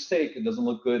make a mistake, it doesn't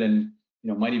look good, and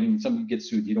might even somebody get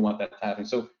sued. You don't want that to happen.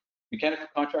 So mechanical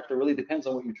contractor really depends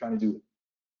on what you're trying to do.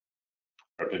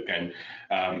 Perfect.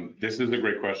 And this is a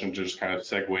great question to just kind of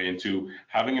segue into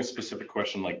having a specific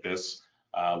question like this,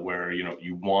 where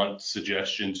you want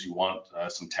suggestions, you want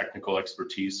some technical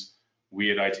expertise. We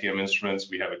at ITM Instruments,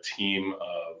 we have a team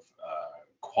of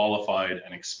qualified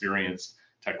and experienced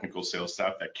technical sales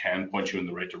staff that can point you in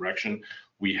the right direction.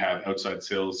 We have outside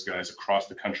sales guys across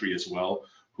the country as well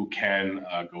who can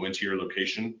go into your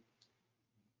location.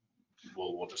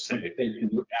 We'll just say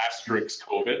asterisk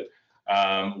COVID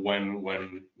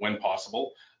when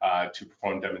possible to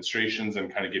perform demonstrations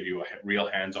and kind of give you a real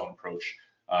hands-on approach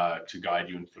to guide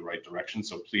you into the right direction.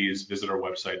 So please visit our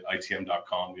website,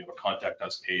 itm.com. We have a contact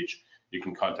us page. You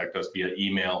can contact us via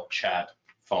email, chat,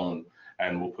 phone,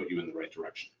 and we'll put you in the right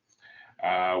direction.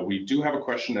 We do have a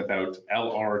question about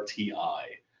LRTI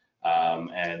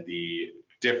and the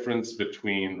difference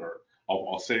between, or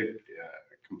I'll say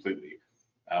completely,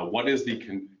 what is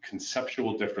the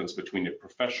conceptual difference between a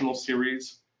professional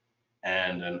series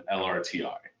and an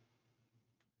LRTI?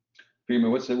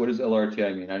 What does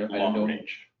LRTI mean? I don't know.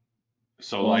 Range.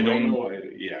 So long I don't range.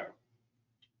 Know. Yeah.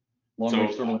 Long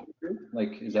range thermal,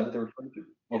 like, is that what they're referring to?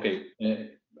 Okay.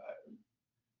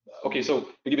 Okay, so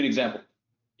to give you an example,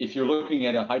 if you're looking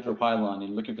at a hydropylon and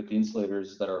you're looking at the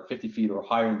insulators that are 50 feet or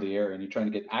higher in the air and you're trying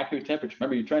to get accurate temperature,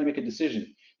 remember you're trying to make a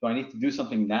decision. Do I need to do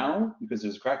something now because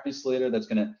there's a cracked insulator that's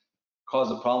going to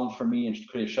cause a problem for me and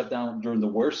create a shutdown during the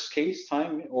worst case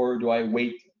time, or do I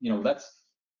wait? You know,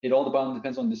 it all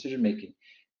depends on decision making.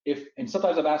 And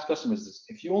sometimes I've asked customers this,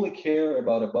 if you only care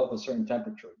about above a certain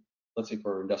temperature, let's say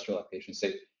for industrial applications,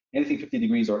 say anything 50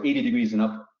 degrees or 80 degrees and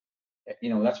up, you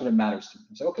know, that's what it matters to me.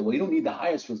 I say, okay, well, you don't need the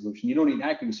highest resolution. You don't need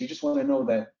accuracy. You just want to know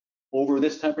that over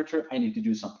this temperature, I need to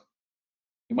do something.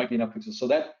 It might be enough pixels. So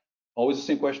that always the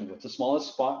same question. What's the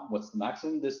smallest spot? What's the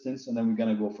maximum distance? And then we're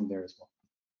going to go from there as well.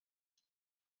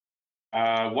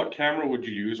 What camera would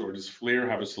you use, or does FLIR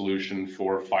have a solution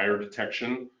for fire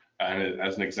detection? And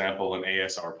as an example, an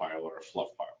ASR pile or a fluff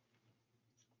pile.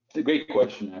 It's a great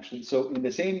question, actually. So in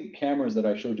the same cameras that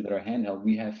I showed you that are handheld,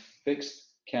 we have fixed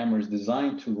cameras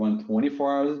designed to run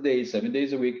 24 hours a day, 7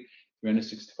 days a week,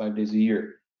 365 days a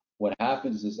year. What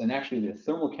happens is, and actually the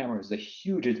thermal camera is a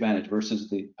huge advantage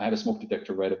versus I have a smoke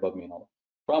detector right above me and all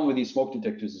that. Problem with these smoke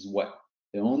detectors is what?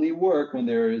 They only work when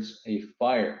there is a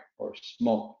fire or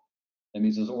smoke. That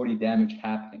means there's already damage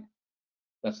happening.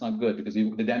 That's not good because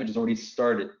the damage has already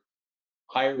started.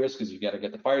 Higher risk is you got to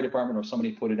get the fire department or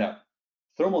somebody put it out.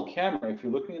 Thermal camera, if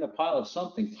you're looking at a pile of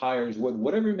something, tires, wood,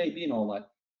 whatever it may be and all that,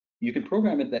 you can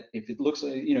program it that if it looks,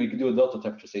 you know, you can do a delta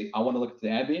temperature, say, I want to look at the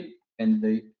ambient and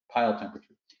the pile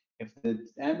temperature. If the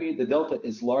ambient, the delta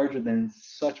is larger than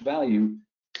such value,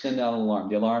 send out an alarm.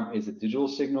 The alarm is a digital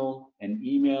signal, an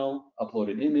email,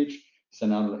 upload an image,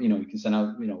 send out, you know, you can send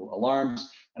out, you know, alarms.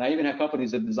 And I even have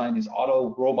companies that design these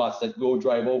auto robots that go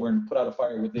drive over and put out a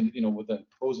fire within, you know, with the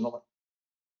pros and all that.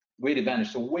 Great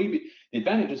advantage. So the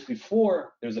advantage is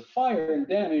before there's a fire and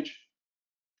damage,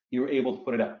 you're able to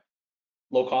put it out.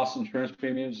 Low cost insurance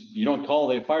premiums. You don't call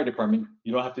the fire department.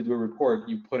 You don't have to do a report.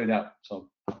 You put it out. So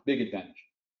big advantage.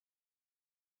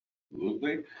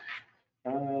 Absolutely.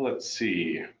 Let's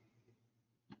see.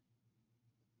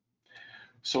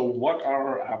 So what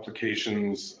are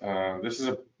applications? This is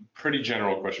a pretty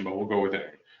general question, but we'll go with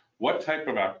it. What type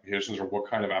of applications or what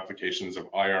kind of applications of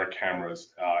IR cameras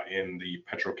in the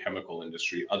petrochemical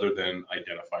industry other than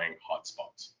identifying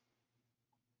hotspots?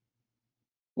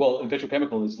 Well,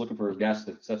 petrochemical is looking for gas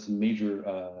leaks. That's a major,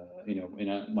 you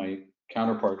know, my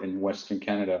counterpart in Western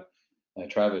Canada,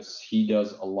 Travis, he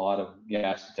does a lot of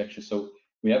gas detection. So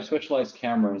we have specialized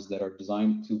cameras that are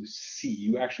designed to see,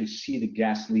 you actually see the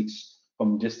gas leaks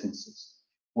from distances.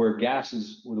 Where gas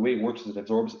is, well, the way it works is it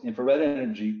absorbs infrared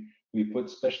energy. We put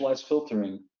specialized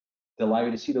filtering to allow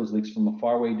you to see those leaks from a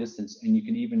far away distance, and you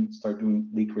can even start doing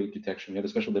leak rate detection. We have a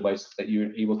special device that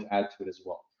you're able to add to it as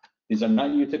well. These are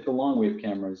not your typical long wave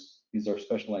cameras. These are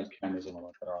specialized cameras and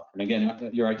all that are offered. And again,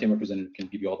 your ITM representative can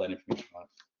give you all that information on it.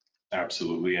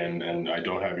 Absolutely, and I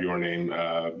don't have your name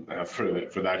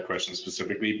for that question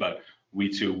specifically, but we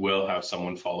too will have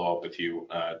someone follow up with you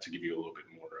to give you a little bit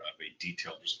more of a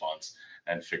detailed response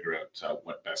and figure out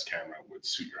what best camera would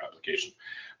suit your application.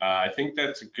 I think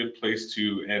that's a good place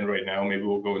to end right now. Maybe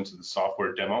we'll go into the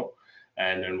software demo,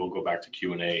 and then we'll go back to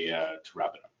Q&A to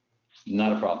wrap it up.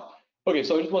 Not a problem. Okay,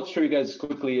 so I just want to show you guys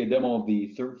quickly a demo of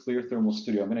the FLIR Thermal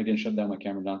Studio. I'm going to again shut down my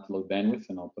camera down to load bandwidth,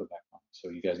 and I'll put it back on so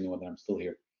you guys know that I'm still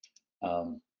here.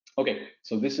 Okay,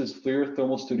 so this is FLIR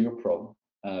Thermal Studio Pro,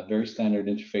 very standard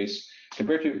interface.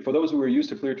 Compared to, for those who are used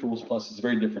to FLIR Tools Plus, it's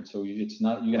very different. So it's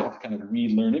not, you're gonna have to kind of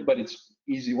relearn it, but it's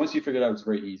easy. Once you figure it out, it's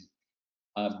very easy.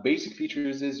 Basic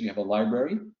features is you have a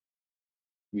library.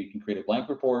 We can create a blank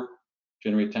report,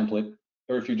 generate a template,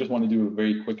 or if you just want to do a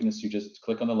very quickness, you just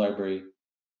click on the library,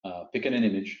 pick in an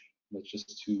image. Let's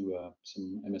just do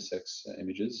some MSX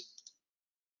images.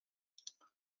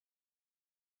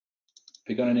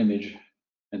 Pick on an image,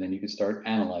 and then you can start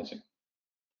analyzing,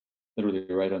 literally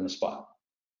right on the spot.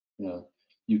 You know,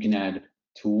 you can add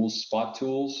tools, spot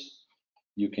tools.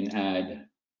 You can add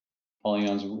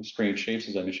polygons with strange shapes,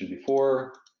 as I mentioned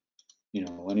before. You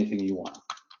know, anything you want.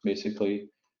 Basically,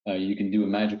 you can do a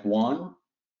magic wand.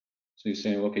 So you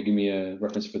say, okay, give me a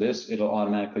reference for this. It'll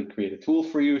automatically create a tool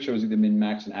for you. It shows you the min,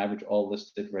 max, and average all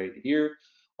listed right here.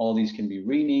 All these can be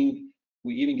renamed.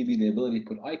 We even give you the ability to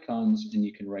put icons, and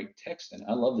you can write text in.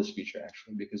 I love this feature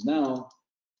actually, because now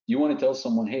you want to tell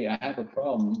someone, hey, I have a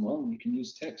problem. Well, you can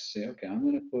use text. Say, okay, I'm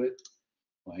going to put,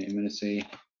 well, I'm going to say,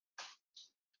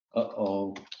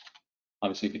 uh-oh.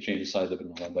 Obviously, you could change the size of it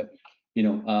and all that, but you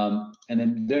know, and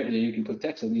then there you can put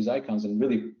text on these icons and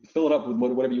really fill it up with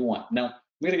whatever you want. Now, I'm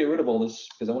going to get rid of all this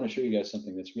because I want to show you guys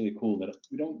something that's really cool that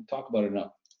we don't talk about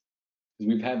enough,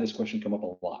 because we've had this question come up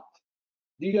a lot.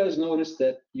 Do you guys notice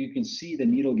that you can see the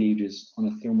needle gauges on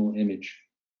a thermal image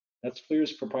That's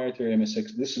FLIR's proprietary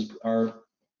MSX. This is our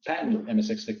patented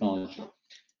MSX technology.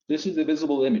 This is the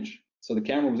visible image. So the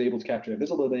camera was able to capture a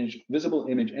visible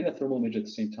image and a thermal image at the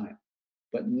same time.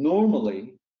 But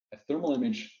normally, a thermal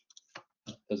image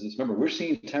does this. Remember, we're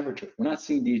seeing temperature. We're not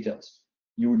seeing details.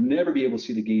 You would never be able to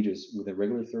see the gauges with a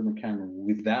regular thermal camera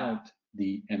without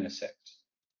the MSX.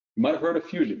 You might have heard of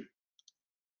fusion.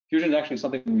 Fusion is actually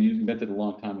something we invented a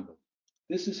long time ago.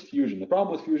 This is fusion. The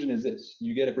problem with fusion is this.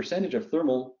 You get a percentage of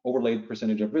thermal overlaid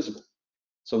percentage of visible.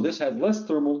 So this has less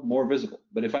thermal, more visible.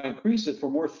 But if I increase it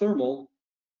for more thermal,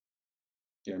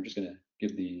 here, I'm just going to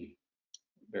give the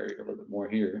barrier a little bit more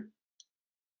here,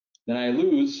 then I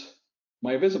lose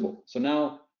my visible. So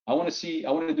now I want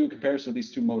to do a comparison of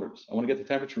these two motors. I want to get the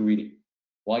temperature reading.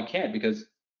 Well, I can't because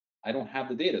I don't have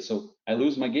the data. So I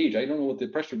lose my gauge. I don't know what the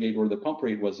pressure gauge or the pump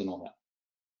rate was and all that.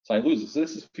 So I lose it. So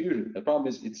this is fusion. The problem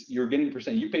is you're getting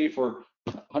percent. You pay for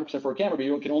 100% for a camera, but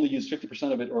you can only use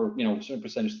 50% of it, or a certain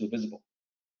percentage to the visible.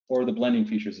 Or the blending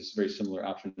features is a very similar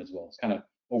option as well. It's kind of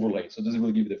overlaid, so it doesn't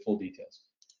really give you the full details.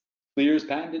 FLIR's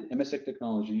patented MSX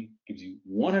technology gives you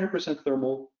 100%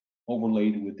 thermal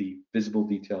overlaid with the visible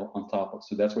detail on top of.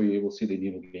 So that's where you're able to see the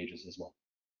needle gauges as well.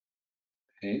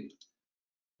 Okay.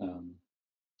 So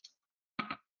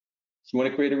you want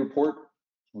to create a report?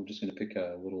 I'm just going to pick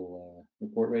a little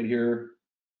report right here.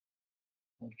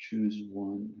 I'll choose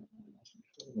one.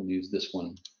 We'll use this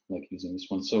one. I like using this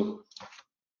one. So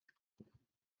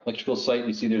electrical site,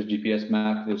 you see there's GPS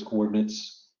map, there's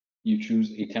coordinates. You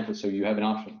choose a template, so you have an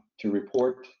option to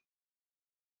report.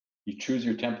 You choose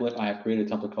your template. I have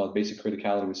created a template called Basic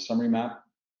Criticality with Summary Map.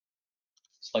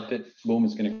 Select it, boom,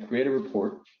 it's going to create a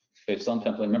report based on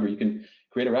template. Remember, you can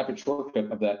create a rapid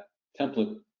shortcut of that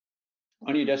template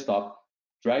on your desktop,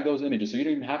 drag those images. So you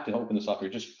don't even have to open the software,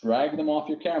 just drag them off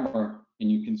your camera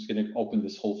and you can just gonna open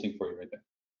this whole thing for you right there.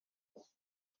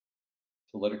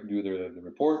 So let it do the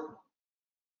report.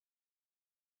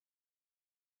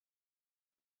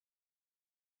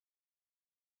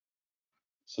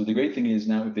 So the great thing is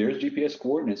now if there's GPS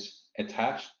coordinates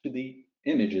attached to the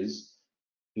images,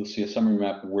 you'll see a summary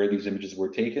map of where these images were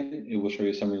taken. It will show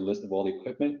you a summary list of all the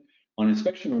equipment. On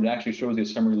inspection, it actually shows you a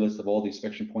summary list of all the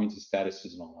inspection points and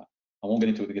statuses and all that. I won't get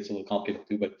into it, it gets a little complicated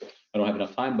too, but I don't have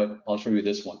enough time, but I'll show you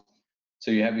this one.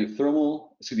 So you have your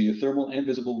thermal and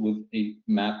visible with a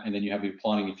map, and then you have your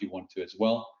plotting if you want to as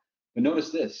well. But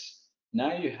notice this,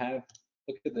 now you have,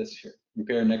 look at this here,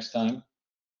 repair next time.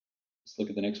 Let's look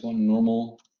at the next one,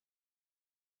 normal,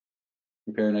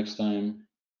 repair next time,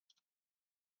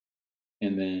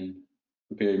 and then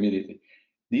repair immediately.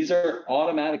 These are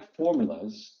automatic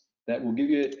formulas that will give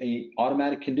you an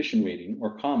automatic condition rating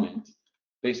or comment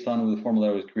based on the formula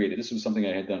that was created. This was something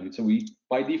I had done. So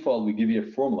by default, we give you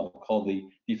a formula called the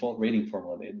default rating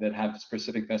formula that have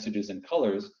specific messages and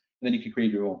colors, and then you can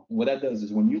create your own. And what that does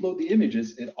is when you load the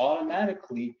images, it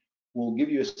automatically will give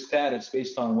you a status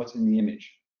based on what's in the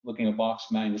image. Looking at box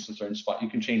minus a certain spot, you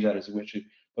can change that as you wish.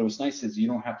 But what's nice is you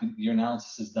don't have to, your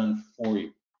analysis is done for you.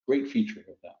 Great feature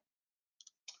of that.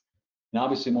 Now,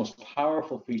 obviously, the most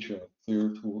powerful feature of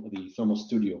FLIR tool, the Thermal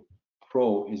Studio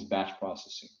Pro, is batch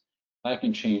processing. I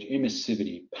can change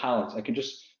emissivity, palettes. I can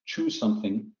just choose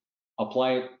something,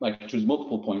 apply it, like choose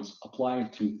multiple points, apply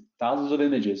it to thousands of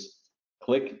images,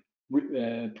 click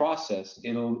process.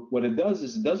 What it does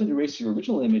is it doesn't erase your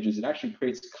original images. It actually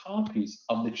creates copies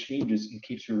of the changes and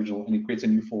keeps your original, and it creates a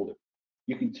new folder.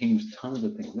 You can change tons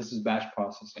of things. This is batch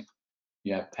processing.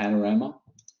 You have panorama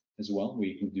as well, where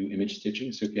you can do image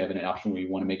stitching. So if you have an option where you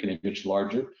want to make an image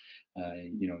larger,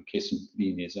 in case of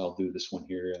being is, I'll do this one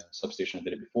here, substation, I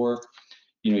did it before.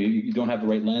 You don't have the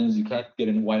right lens, you can't get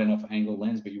a wide enough angle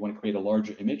lens, but you want to create a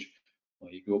larger image.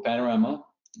 Well, you go panorama,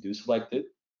 do select it,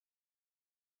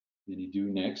 then you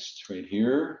do next right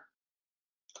here,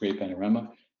 create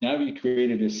panorama. Now we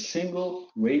created a single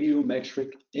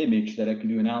radiometric image that I can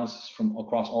do analysis from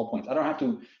across all points. I don't have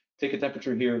to take a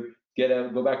temperature here, get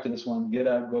out, go back to this one, get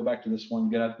out, go back to this one,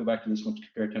 get out, go back to this one to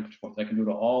compare temperature points. I can do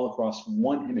it all across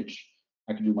one image.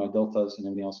 I can do my deltas and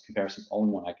everything else comparisons all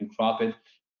in one. I can crop it,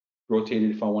 rotate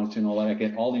it if I wanted to, and all that. I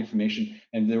get all the information.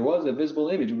 And if there was a visible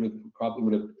image, it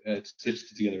would have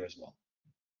stitched it together as well.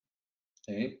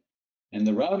 Okay. And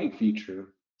the routing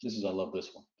feature, I love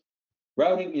this one.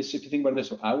 Routing is, if you think about it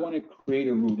this way, I want to create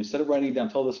a route. Instead of writing it down,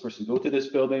 tell this person, go to this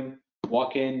building,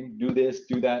 walk in, do this,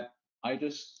 do that. I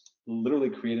just literally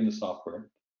create in the software.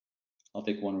 I'll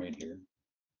take one right here.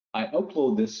 I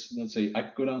upload this, let's say I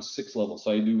could go down 6 levels.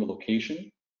 So I do a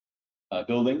location,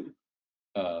 building,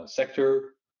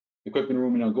 sector, equipment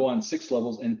room, and I'll go on 6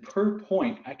 levels. And per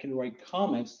point, I can write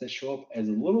comments that show up as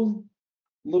little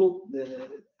little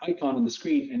icon on the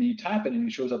screen, and you tap it, and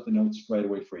it shows up the notes right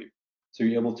away for you. So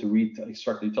you're able to read,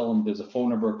 instruct, you tell them there's a phone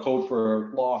number, a code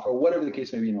for a lock, or whatever the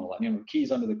case may be, and all that.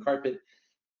 Keys under the carpet,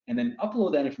 and then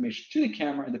upload that information to the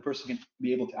camera, and the person can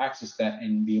be able to access that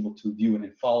and be able to view it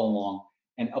and follow along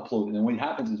and upload it. And what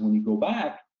happens is when you go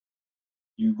back,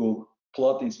 you go pull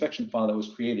out the inspection file that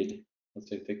was created. Let's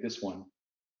say take this one.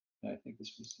 I think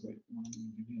this was the right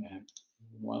one.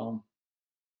 Well,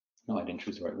 no, I didn't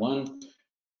choose the right one.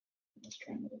 Let's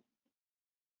try another.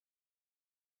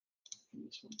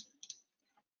 This one.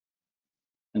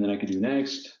 And then I could do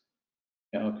next.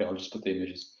 Yeah, okay, I'll just put the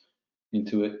images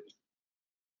into it.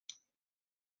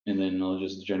 And then I'll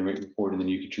just generate report, and then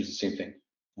you can choose the same thing.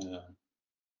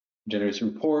 Generates a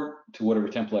report to whatever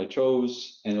template I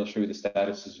chose, and it'll show you the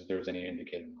statuses if there's any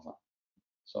indicator or not.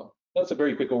 So that's a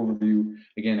very quick overview.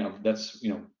 Again, that's,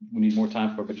 we need more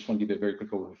time for it, but I just want to give it a very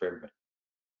quick overview for everybody.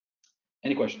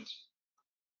 Any questions?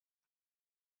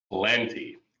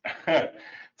 Plenty.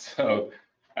 So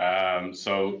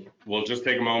we'll just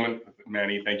take a moment.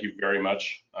 Manny, thank you very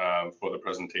much for the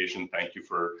presentation. Thank you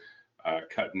for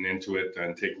cutting into it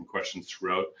and taking questions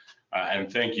throughout.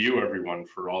 And thank you, everyone,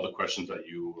 for all the questions that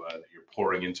you're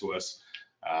pouring into us.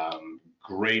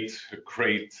 Great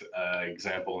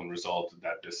example and result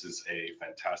that this is a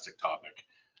fantastic topic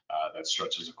that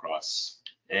stretches across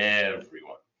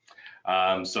everyone.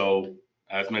 So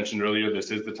as mentioned earlier, this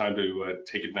is the time to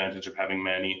take advantage of having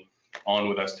Manny on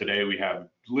with us today. We have a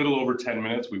little over 10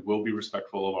 minutes. We will be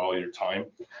respectful of all your time.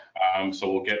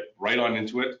 So we'll get right on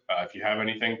into it. If you have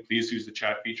anything, please use the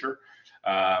chat feature.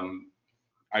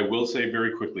 I will say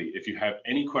very quickly, if you have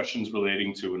any questions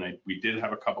relating to, and we did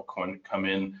have a couple come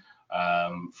in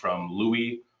from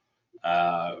Louis,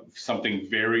 something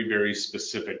very, very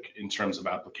specific in terms of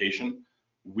application,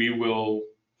 we will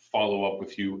follow up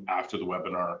with you after the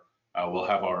webinar. We'll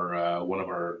have one of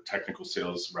our technical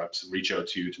sales reps reach out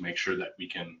to you to make sure that we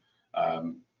can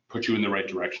put you in the right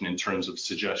direction in terms of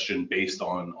suggestion based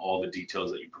on all the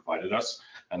details that you provided us,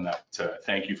 and that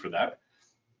thank you for that.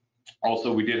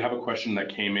 Also, we did have a question that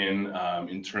came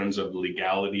in terms of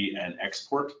legality and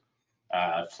export.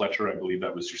 Fletcher, I believe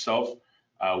that was yourself.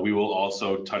 We will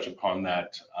also touch upon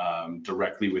that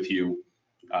directly with you.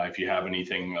 If you have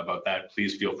anything about that,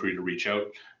 please feel free to reach out.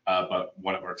 But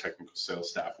one of our technical sales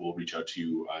staff will reach out to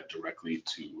you directly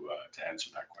to answer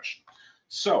that question.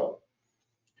 So,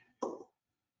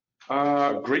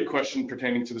 great question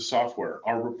pertaining to the software.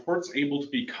 Are reports able to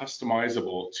be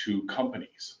customizable to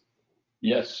companies?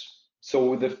 Yes.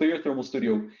 So with the FLIR Thermal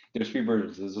Studio, there's 3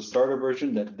 versions. There's a starter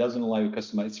version that doesn't allow you to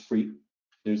customize, it's free.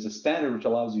 There's a standard which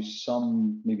allows you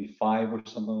some, maybe 5 or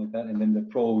something like that. And then the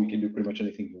pro, you can do pretty much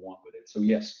anything you want with it. So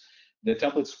yes, the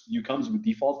templates comes with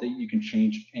default that you can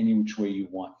change any which way you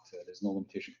want. There's no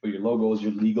limitation. Put your logos,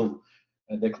 your legal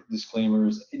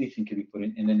disclaimers, anything can be put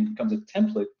in. And then it becomes a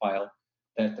template file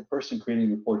that the person creating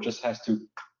the report just has to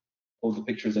hold the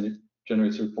pictures and it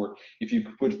generates a report. If you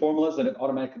put formulas, then it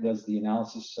automatically does the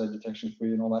analysis detection for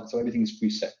you and all that. So everything is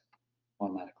preset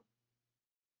automatically.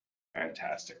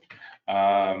 Fantastic.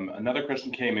 Another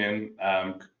question came in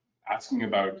asking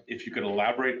about if you could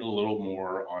elaborate a little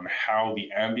more on how the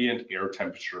ambient air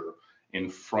temperature in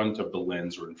front of the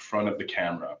lens or in front of the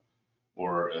camera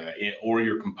or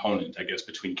your component, I guess,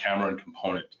 between camera and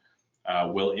component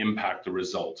will impact the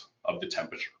result of the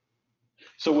temperature.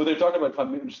 So what they're talking about, if I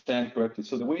understand correctly,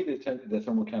 so the way the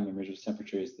thermal camera measures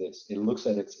temperature is this. It looks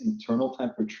at its internal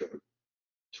temperature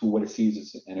to what it sees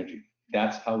as energy.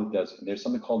 That's how it does it. There's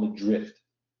something called a drift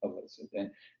of it. And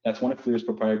that's one of FLIR's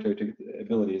proprietary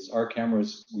abilities. Our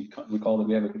cameras, we call it,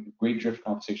 we have a great drift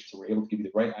compensation, so we're able to give you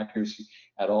the right accuracy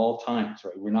at all times,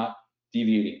 right? We're not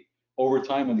deviating. Over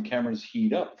time, when the cameras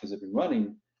heat up, because they've been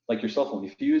running, like your cell phone,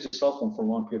 if you use your cell phone for a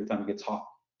long period of time, it gets hot.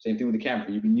 Same thing with the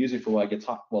camera. You've been using it for a while, it gets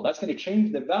hot. Well, that's going to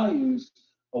change the values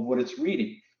of what it's reading.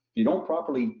 If you don't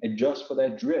properly adjust for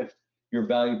that drift, your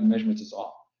value of the measurements is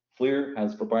off. FLIR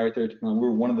has proprietary technology.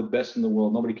 We're one of the best in the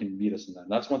world. Nobody can beat us in that.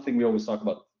 That's one thing we always talk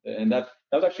about. And that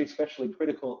was actually especially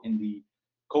critical in the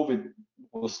COVID,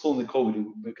 well, still in the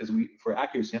COVID, because for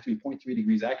accuracy, you have to be 0.3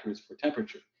 degrees accurate for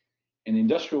temperature. In the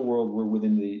industrial world, we're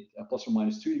within the plus or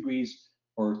minus 2 degrees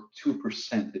or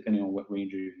 2%, depending on what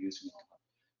range you're using.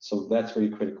 So that's very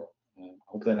critical. I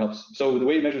hope that helps. So the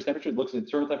way it measures temperature, it looks at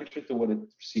internal temperature to what it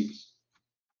receives.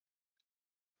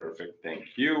 Perfect,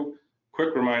 thank you.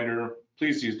 Quick reminder,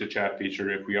 please use the chat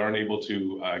feature if we aren't able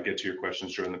to get to your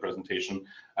questions during the presentation.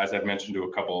 As I've mentioned to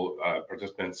a couple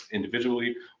participants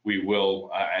individually, we will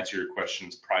answer your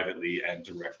questions privately and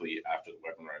directly after the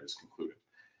webinar is concluded.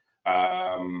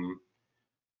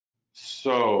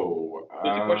 So,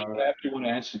 There's a question that I actually want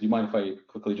to answer. Do you mind if I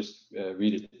quickly just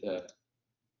read it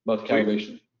about please.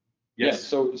 calibration? Yes. Yeah.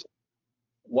 So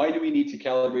why do we need to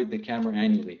calibrate the camera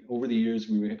annually? Over the years,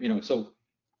 so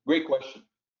great question.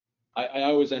 I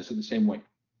always answer the same way.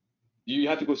 Do you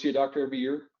have to go see a doctor every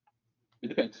year? It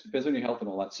depends. Depends on your health and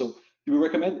all that. So do we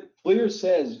recommend? FLIR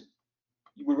says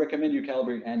we recommend you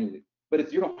calibrate annually,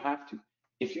 but you don't have to.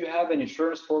 If you have an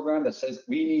insurance program that says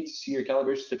we need to see your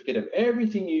calibration certificate of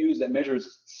everything you use that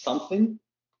measures something,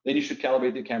 then you should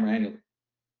calibrate the camera annually.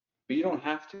 But you don't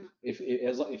have to. If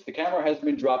the camera has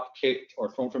been dropped, kicked, or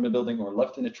thrown from a building, or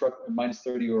left in a truck at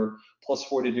 -30 or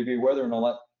 +40-degree weather and all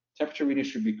that, temperature reading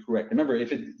should be correct. Remember,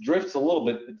 if it drifts a little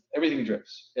bit, everything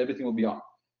drifts. Everything will be off.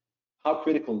 How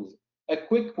critical is it? A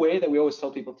quick way that we always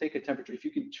tell people, take a temperature. If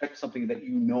you can check something that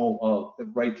you know of, the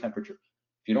right temperature.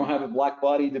 If you don't have a black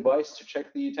body device to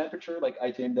check the temperature, like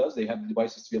ITM does, they have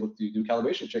devices to be able to do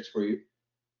calibration checks for you.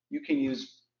 You can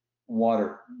use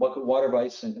water, bucket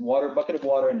of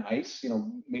water and ice.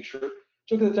 Make sure,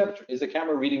 check the temperature. Is the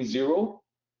camera reading 0?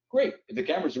 Great. If the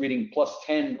camera's reading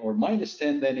 +10 or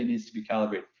 -10, then it needs to be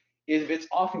calibrated. If it's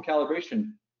off in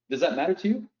calibration, does that matter to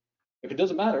you? If it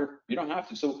doesn't matter, you don't have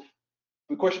to. So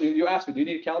the question you asked me, do you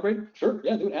need to calibrate? Sure,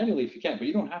 yeah, do it annually if you can, but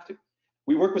you don't have to.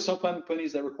 We work with some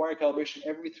companies that require calibration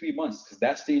every 3 months because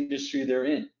that's the industry they're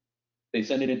in. They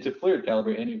send it into FLIR to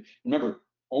calibrate. And remember,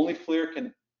 only FLIR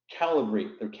can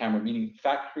calibrate their camera, meaning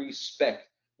factory spec.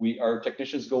 Our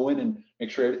technicians go in and make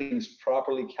sure everything is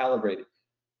properly calibrated.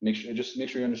 Just make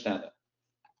sure you understand that.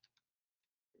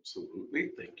 Absolutely,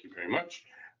 thank you very much.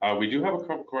 We do have a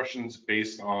couple questions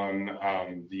based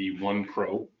on the One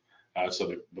Pro. So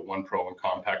the One Pro and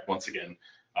Compact, once again,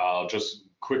 I'll just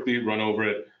quickly run over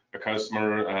it. A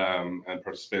customer and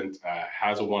participant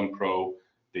has a One Pro.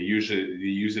 They use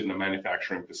it in a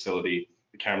manufacturing facility.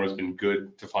 The camera's been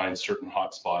good to find certain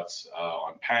hot spots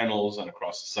on panels and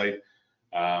across the site.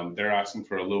 They're asking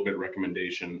for a little bit of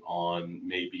recommendation on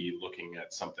maybe looking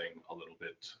at something a little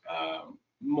bit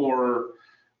more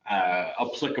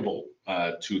applicable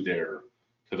to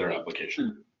their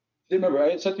application. Remember,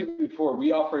 I said to you before,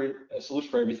 we offer a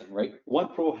solution for everything, right? One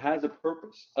Pro has a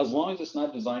purpose. As long as it's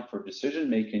not designed for decision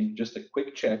making, just a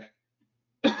quick check.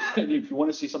 And if you want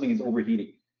to see something is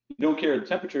overheating, you don't care the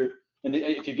temperature. And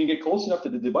if you can get close enough to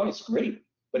the device, great.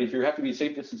 But if you have to be a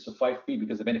safe distance of 5 feet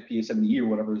because of NFPA 70 or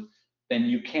whatever, then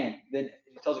you can't. Then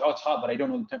it tells you, oh, it's hot, but I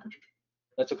don't know the temperature.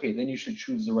 That's okay. Then you should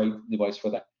choose the right device for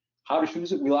that. How to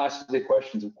choose it? We'll ask the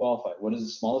questions and qualify. What is the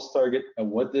smallest target? At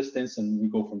what distance? And we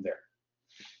go from there.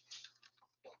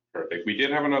 Perfect. We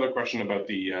did have another question about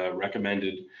the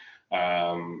recommended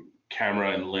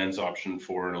camera and lens option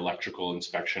for an electrical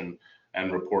inspection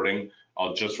and reporting.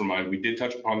 I'll just remind, we did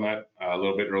touch upon that a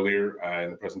little bit earlier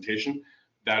in the presentation.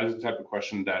 That is the type of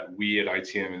question that we at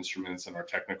ITM Instruments and our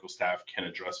technical staff can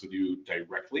address with you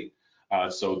directly.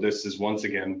 So this is, once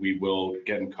again, we will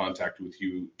get in contact with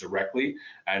you directly,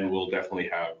 and we'll definitely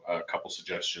have a couple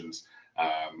suggestions.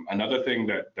 Another thing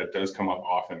that does come up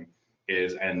often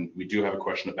is, and we do have a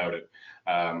question about it,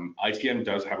 ITM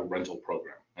does have a rental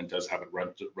program and does have a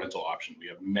rental option. We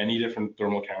have many different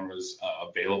thermal cameras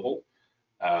available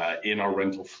in our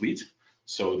rental fleet.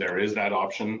 So there is that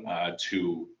option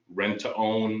to rent to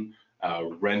own,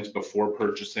 rent before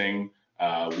purchasing.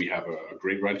 We have a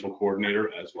great rental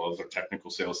coordinator, as well as our technical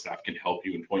sales staff can help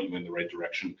you and point you in the right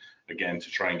direction, again, to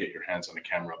try and get your hands on a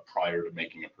camera prior to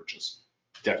making a purchase.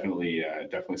 Definitely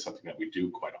something that we do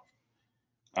quite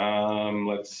often.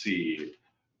 Let's see.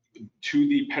 To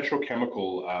the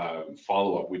petrochemical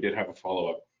follow-up, we did have a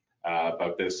follow-up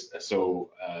about this. So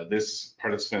this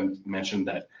participant mentioned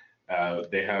that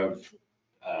they have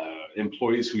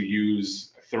employees who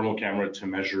use a thermal camera to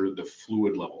measure the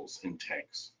fluid levels in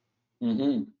tanks.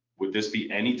 Mm-hmm. Would this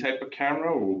be any type of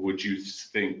camera, or would you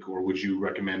think, or would you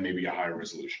recommend maybe a higher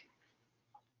resolution?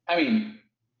 I mean,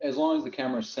 as long as the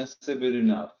camera is sensitive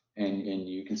enough and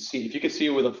you can see, if you can see it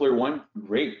with a FLIR 1,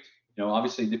 great.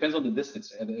 Obviously it depends on the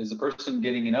distance. Is the person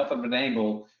getting enough of an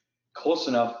angle, close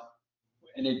enough,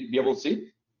 and they'd be able to see it?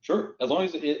 Sure. As long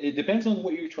as it depends on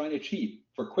what you're trying to achieve.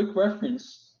 For quick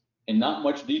reference and not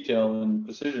much detail and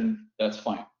precision, that's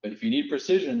fine. But if you need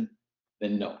precision,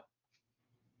 then no.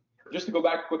 Just to go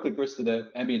back quickly, Chris, to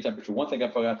the ambient temperature, one thing I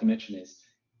forgot to mention is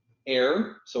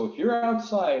air. So if you're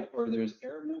outside or there's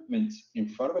air movement in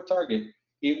front of a target,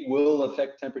 it will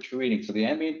affect temperature reading. So the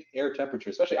ambient air temperature,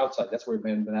 especially outside, that's where it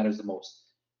matters the most.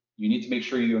 You need to make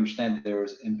sure you understand that there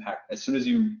is impact. As soon as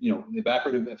the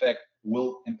evaporative effect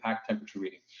will impact temperature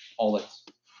reading, always.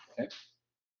 Okay.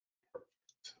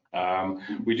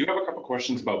 We do have a couple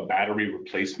questions about battery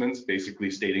replacements,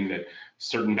 basically stating that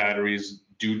certain batteries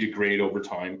do degrade over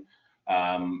time.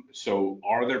 So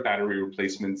are there battery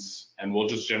replacements? And we'll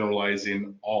just generalize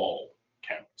in all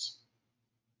cameras.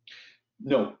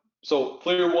 No. So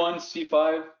FLIR 1,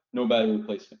 C5, no battery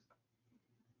replacement.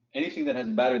 Anything that has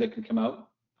a battery that can come out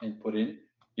and put in,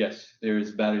 yes, there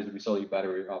is batteries that we sell you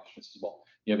battery options as well.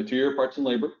 You have a 2-year parts and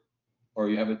labor, or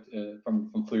you have it from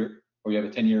FLIR, or you have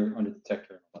a 10-year under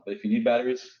detector. But if you need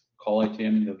batteries, call ITM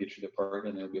and they'll get you the part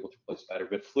and they'll be able to replace the battery.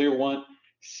 But FLIR 1,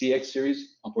 CX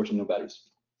series, unfortunately, no batteries.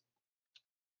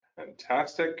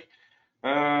 Fantastic.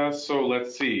 So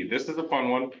let's see. This is a fun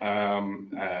one.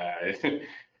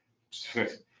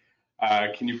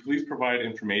 Can you please provide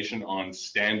information on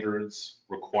standards,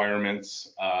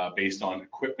 requirements based on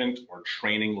equipment or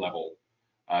training level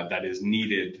that is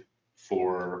needed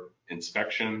for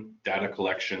inspection, data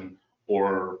collection,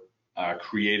 or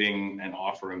creating and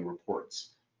offering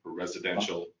reports for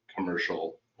residential,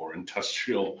 commercial, or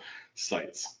industrial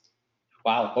sites?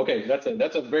 Wow. Okay,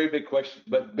 that's a very big question,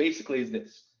 but basically is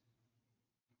this.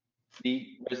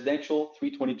 The residential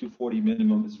 32240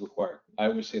 minimum is required. I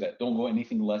always say that. Don't go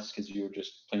anything less because you're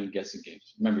just playing guessing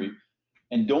games. Remember,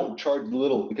 and don't charge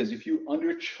little, because if you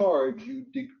undercharge, you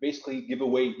basically give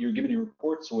away, you're giving your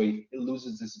reports away, it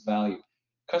loses this value.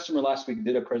 Customer last week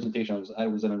did a presentation. I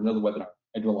was at another webinar.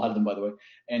 I do a lot of them, by the way.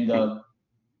 And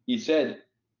he said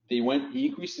he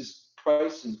increased his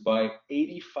prices by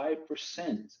 85%,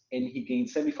 and he gained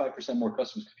 75% more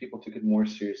customers because people took it more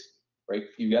seriously. Right?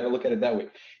 You got to look at it that way.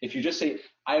 If you just say,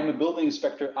 I'm a building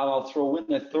inspector, I'll throw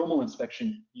in a thermal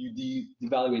inspection, you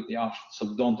devaluate the option.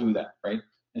 So don't do that, right?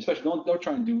 And especially don't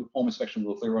try and do home inspection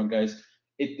with a FLIR 1, guys.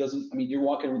 It doesn't, I mean, you're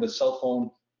walking with a cell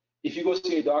phone. If you go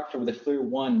see a doctor with a FLIR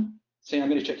 1 saying, I'm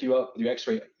going to check you out with your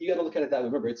x-ray, you got to look at it that way.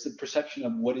 Remember, it's the perception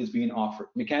of what is being offered.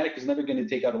 Mechanic is never going to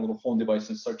take out a little phone device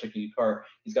and start checking your car.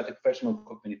 He's got the professional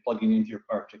equipment, he's plugging into your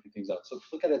car, checking things out. So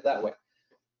look at it that way.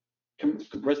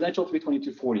 Residential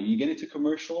 32240. You get into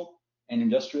commercial and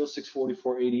industrial 640,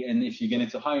 480, and if you get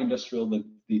into high industrial, the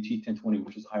T1020,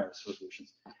 which is higher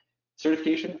resolutions.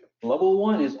 Certification level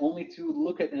 1 is only to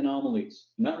look at anomalies.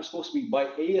 You're not supposed to be by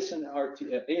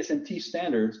ASNT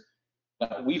standards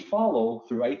that we follow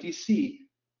through ITC.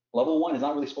 Level 1 is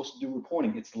not really supposed to do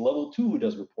reporting. It's level 2 who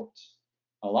does reports.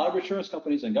 A lot of insurance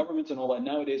companies and governments and all that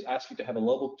nowadays ask you to have a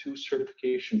level 2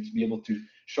 certification to be able to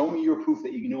show me your proof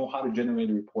that you know how to generate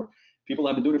a report. People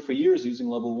have been doing it for years using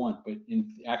level 1, but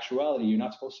in actuality, you're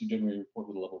not supposed to generate a report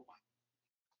with a level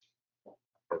 1.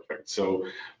 Perfect. So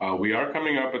we are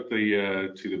coming up at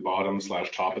the to the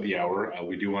bottom/top of the hour.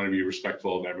 We do want to be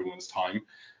respectful of everyone's time.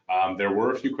 There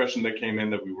were a few questions that came in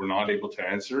that we were not able to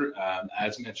answer.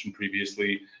 As mentioned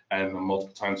previously and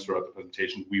multiple times throughout the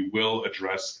presentation, we will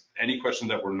address any questions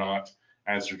that were not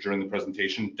answered during the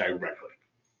presentation directly.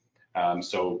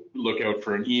 So look out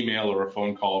for an email or a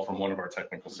phone call from one of our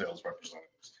technical sales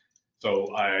representatives.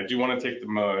 So I do want to take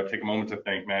a moment to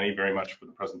thank Manny very much for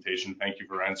the presentation. Thank you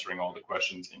for answering all the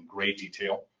questions in great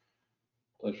detail.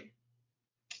 Pleasure.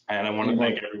 And I want to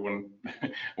thank everyone.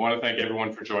 I want to thank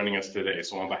everyone for joining us today.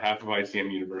 So on behalf of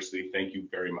ITM University, thank you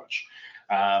very much.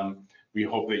 We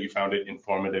hope that you found it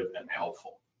informative and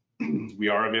helpful. We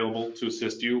are available to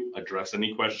assist you, address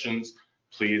any questions.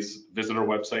 Please visit our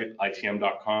website,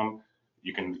 itm.com.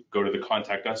 You can go to the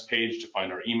contact us page to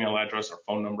find our email address, our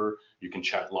phone number. You can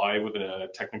chat live with a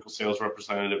technical sales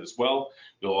representative as well.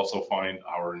 You'll also find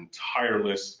our entire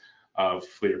list of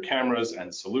FLIR cameras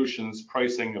and solutions,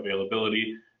 pricing,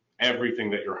 availability, everything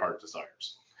that your heart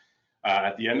desires.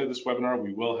 At the end of this webinar,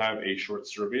 we will have a short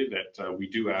survey that we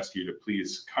do ask you to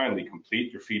please kindly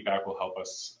complete. Your feedback will help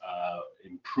us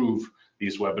improve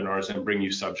these webinars and bring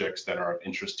you subjects that are of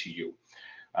interest to you.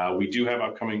 We do have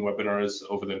upcoming webinars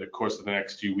over the course of the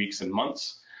next few weeks and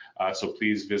months, so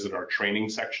please visit our training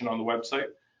section on the website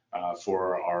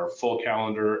for our full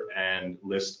calendar and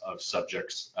list of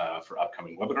subjects for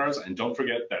upcoming webinars. And don't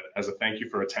forget that as a thank you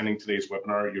for attending today's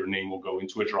webinar, your name will go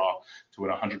into a draw to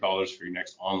win $100 for your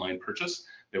next online purchase.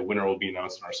 The winner will be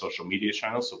announced on our social media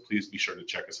channels, so please be sure to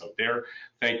check us out there.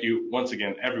 Thank you once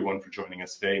again, everyone, for joining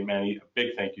us today. Manny, a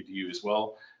big thank you to you as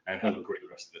well, and have a great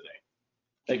rest of the day.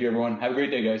 Thank you, everyone. Have a great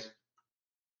day, guys.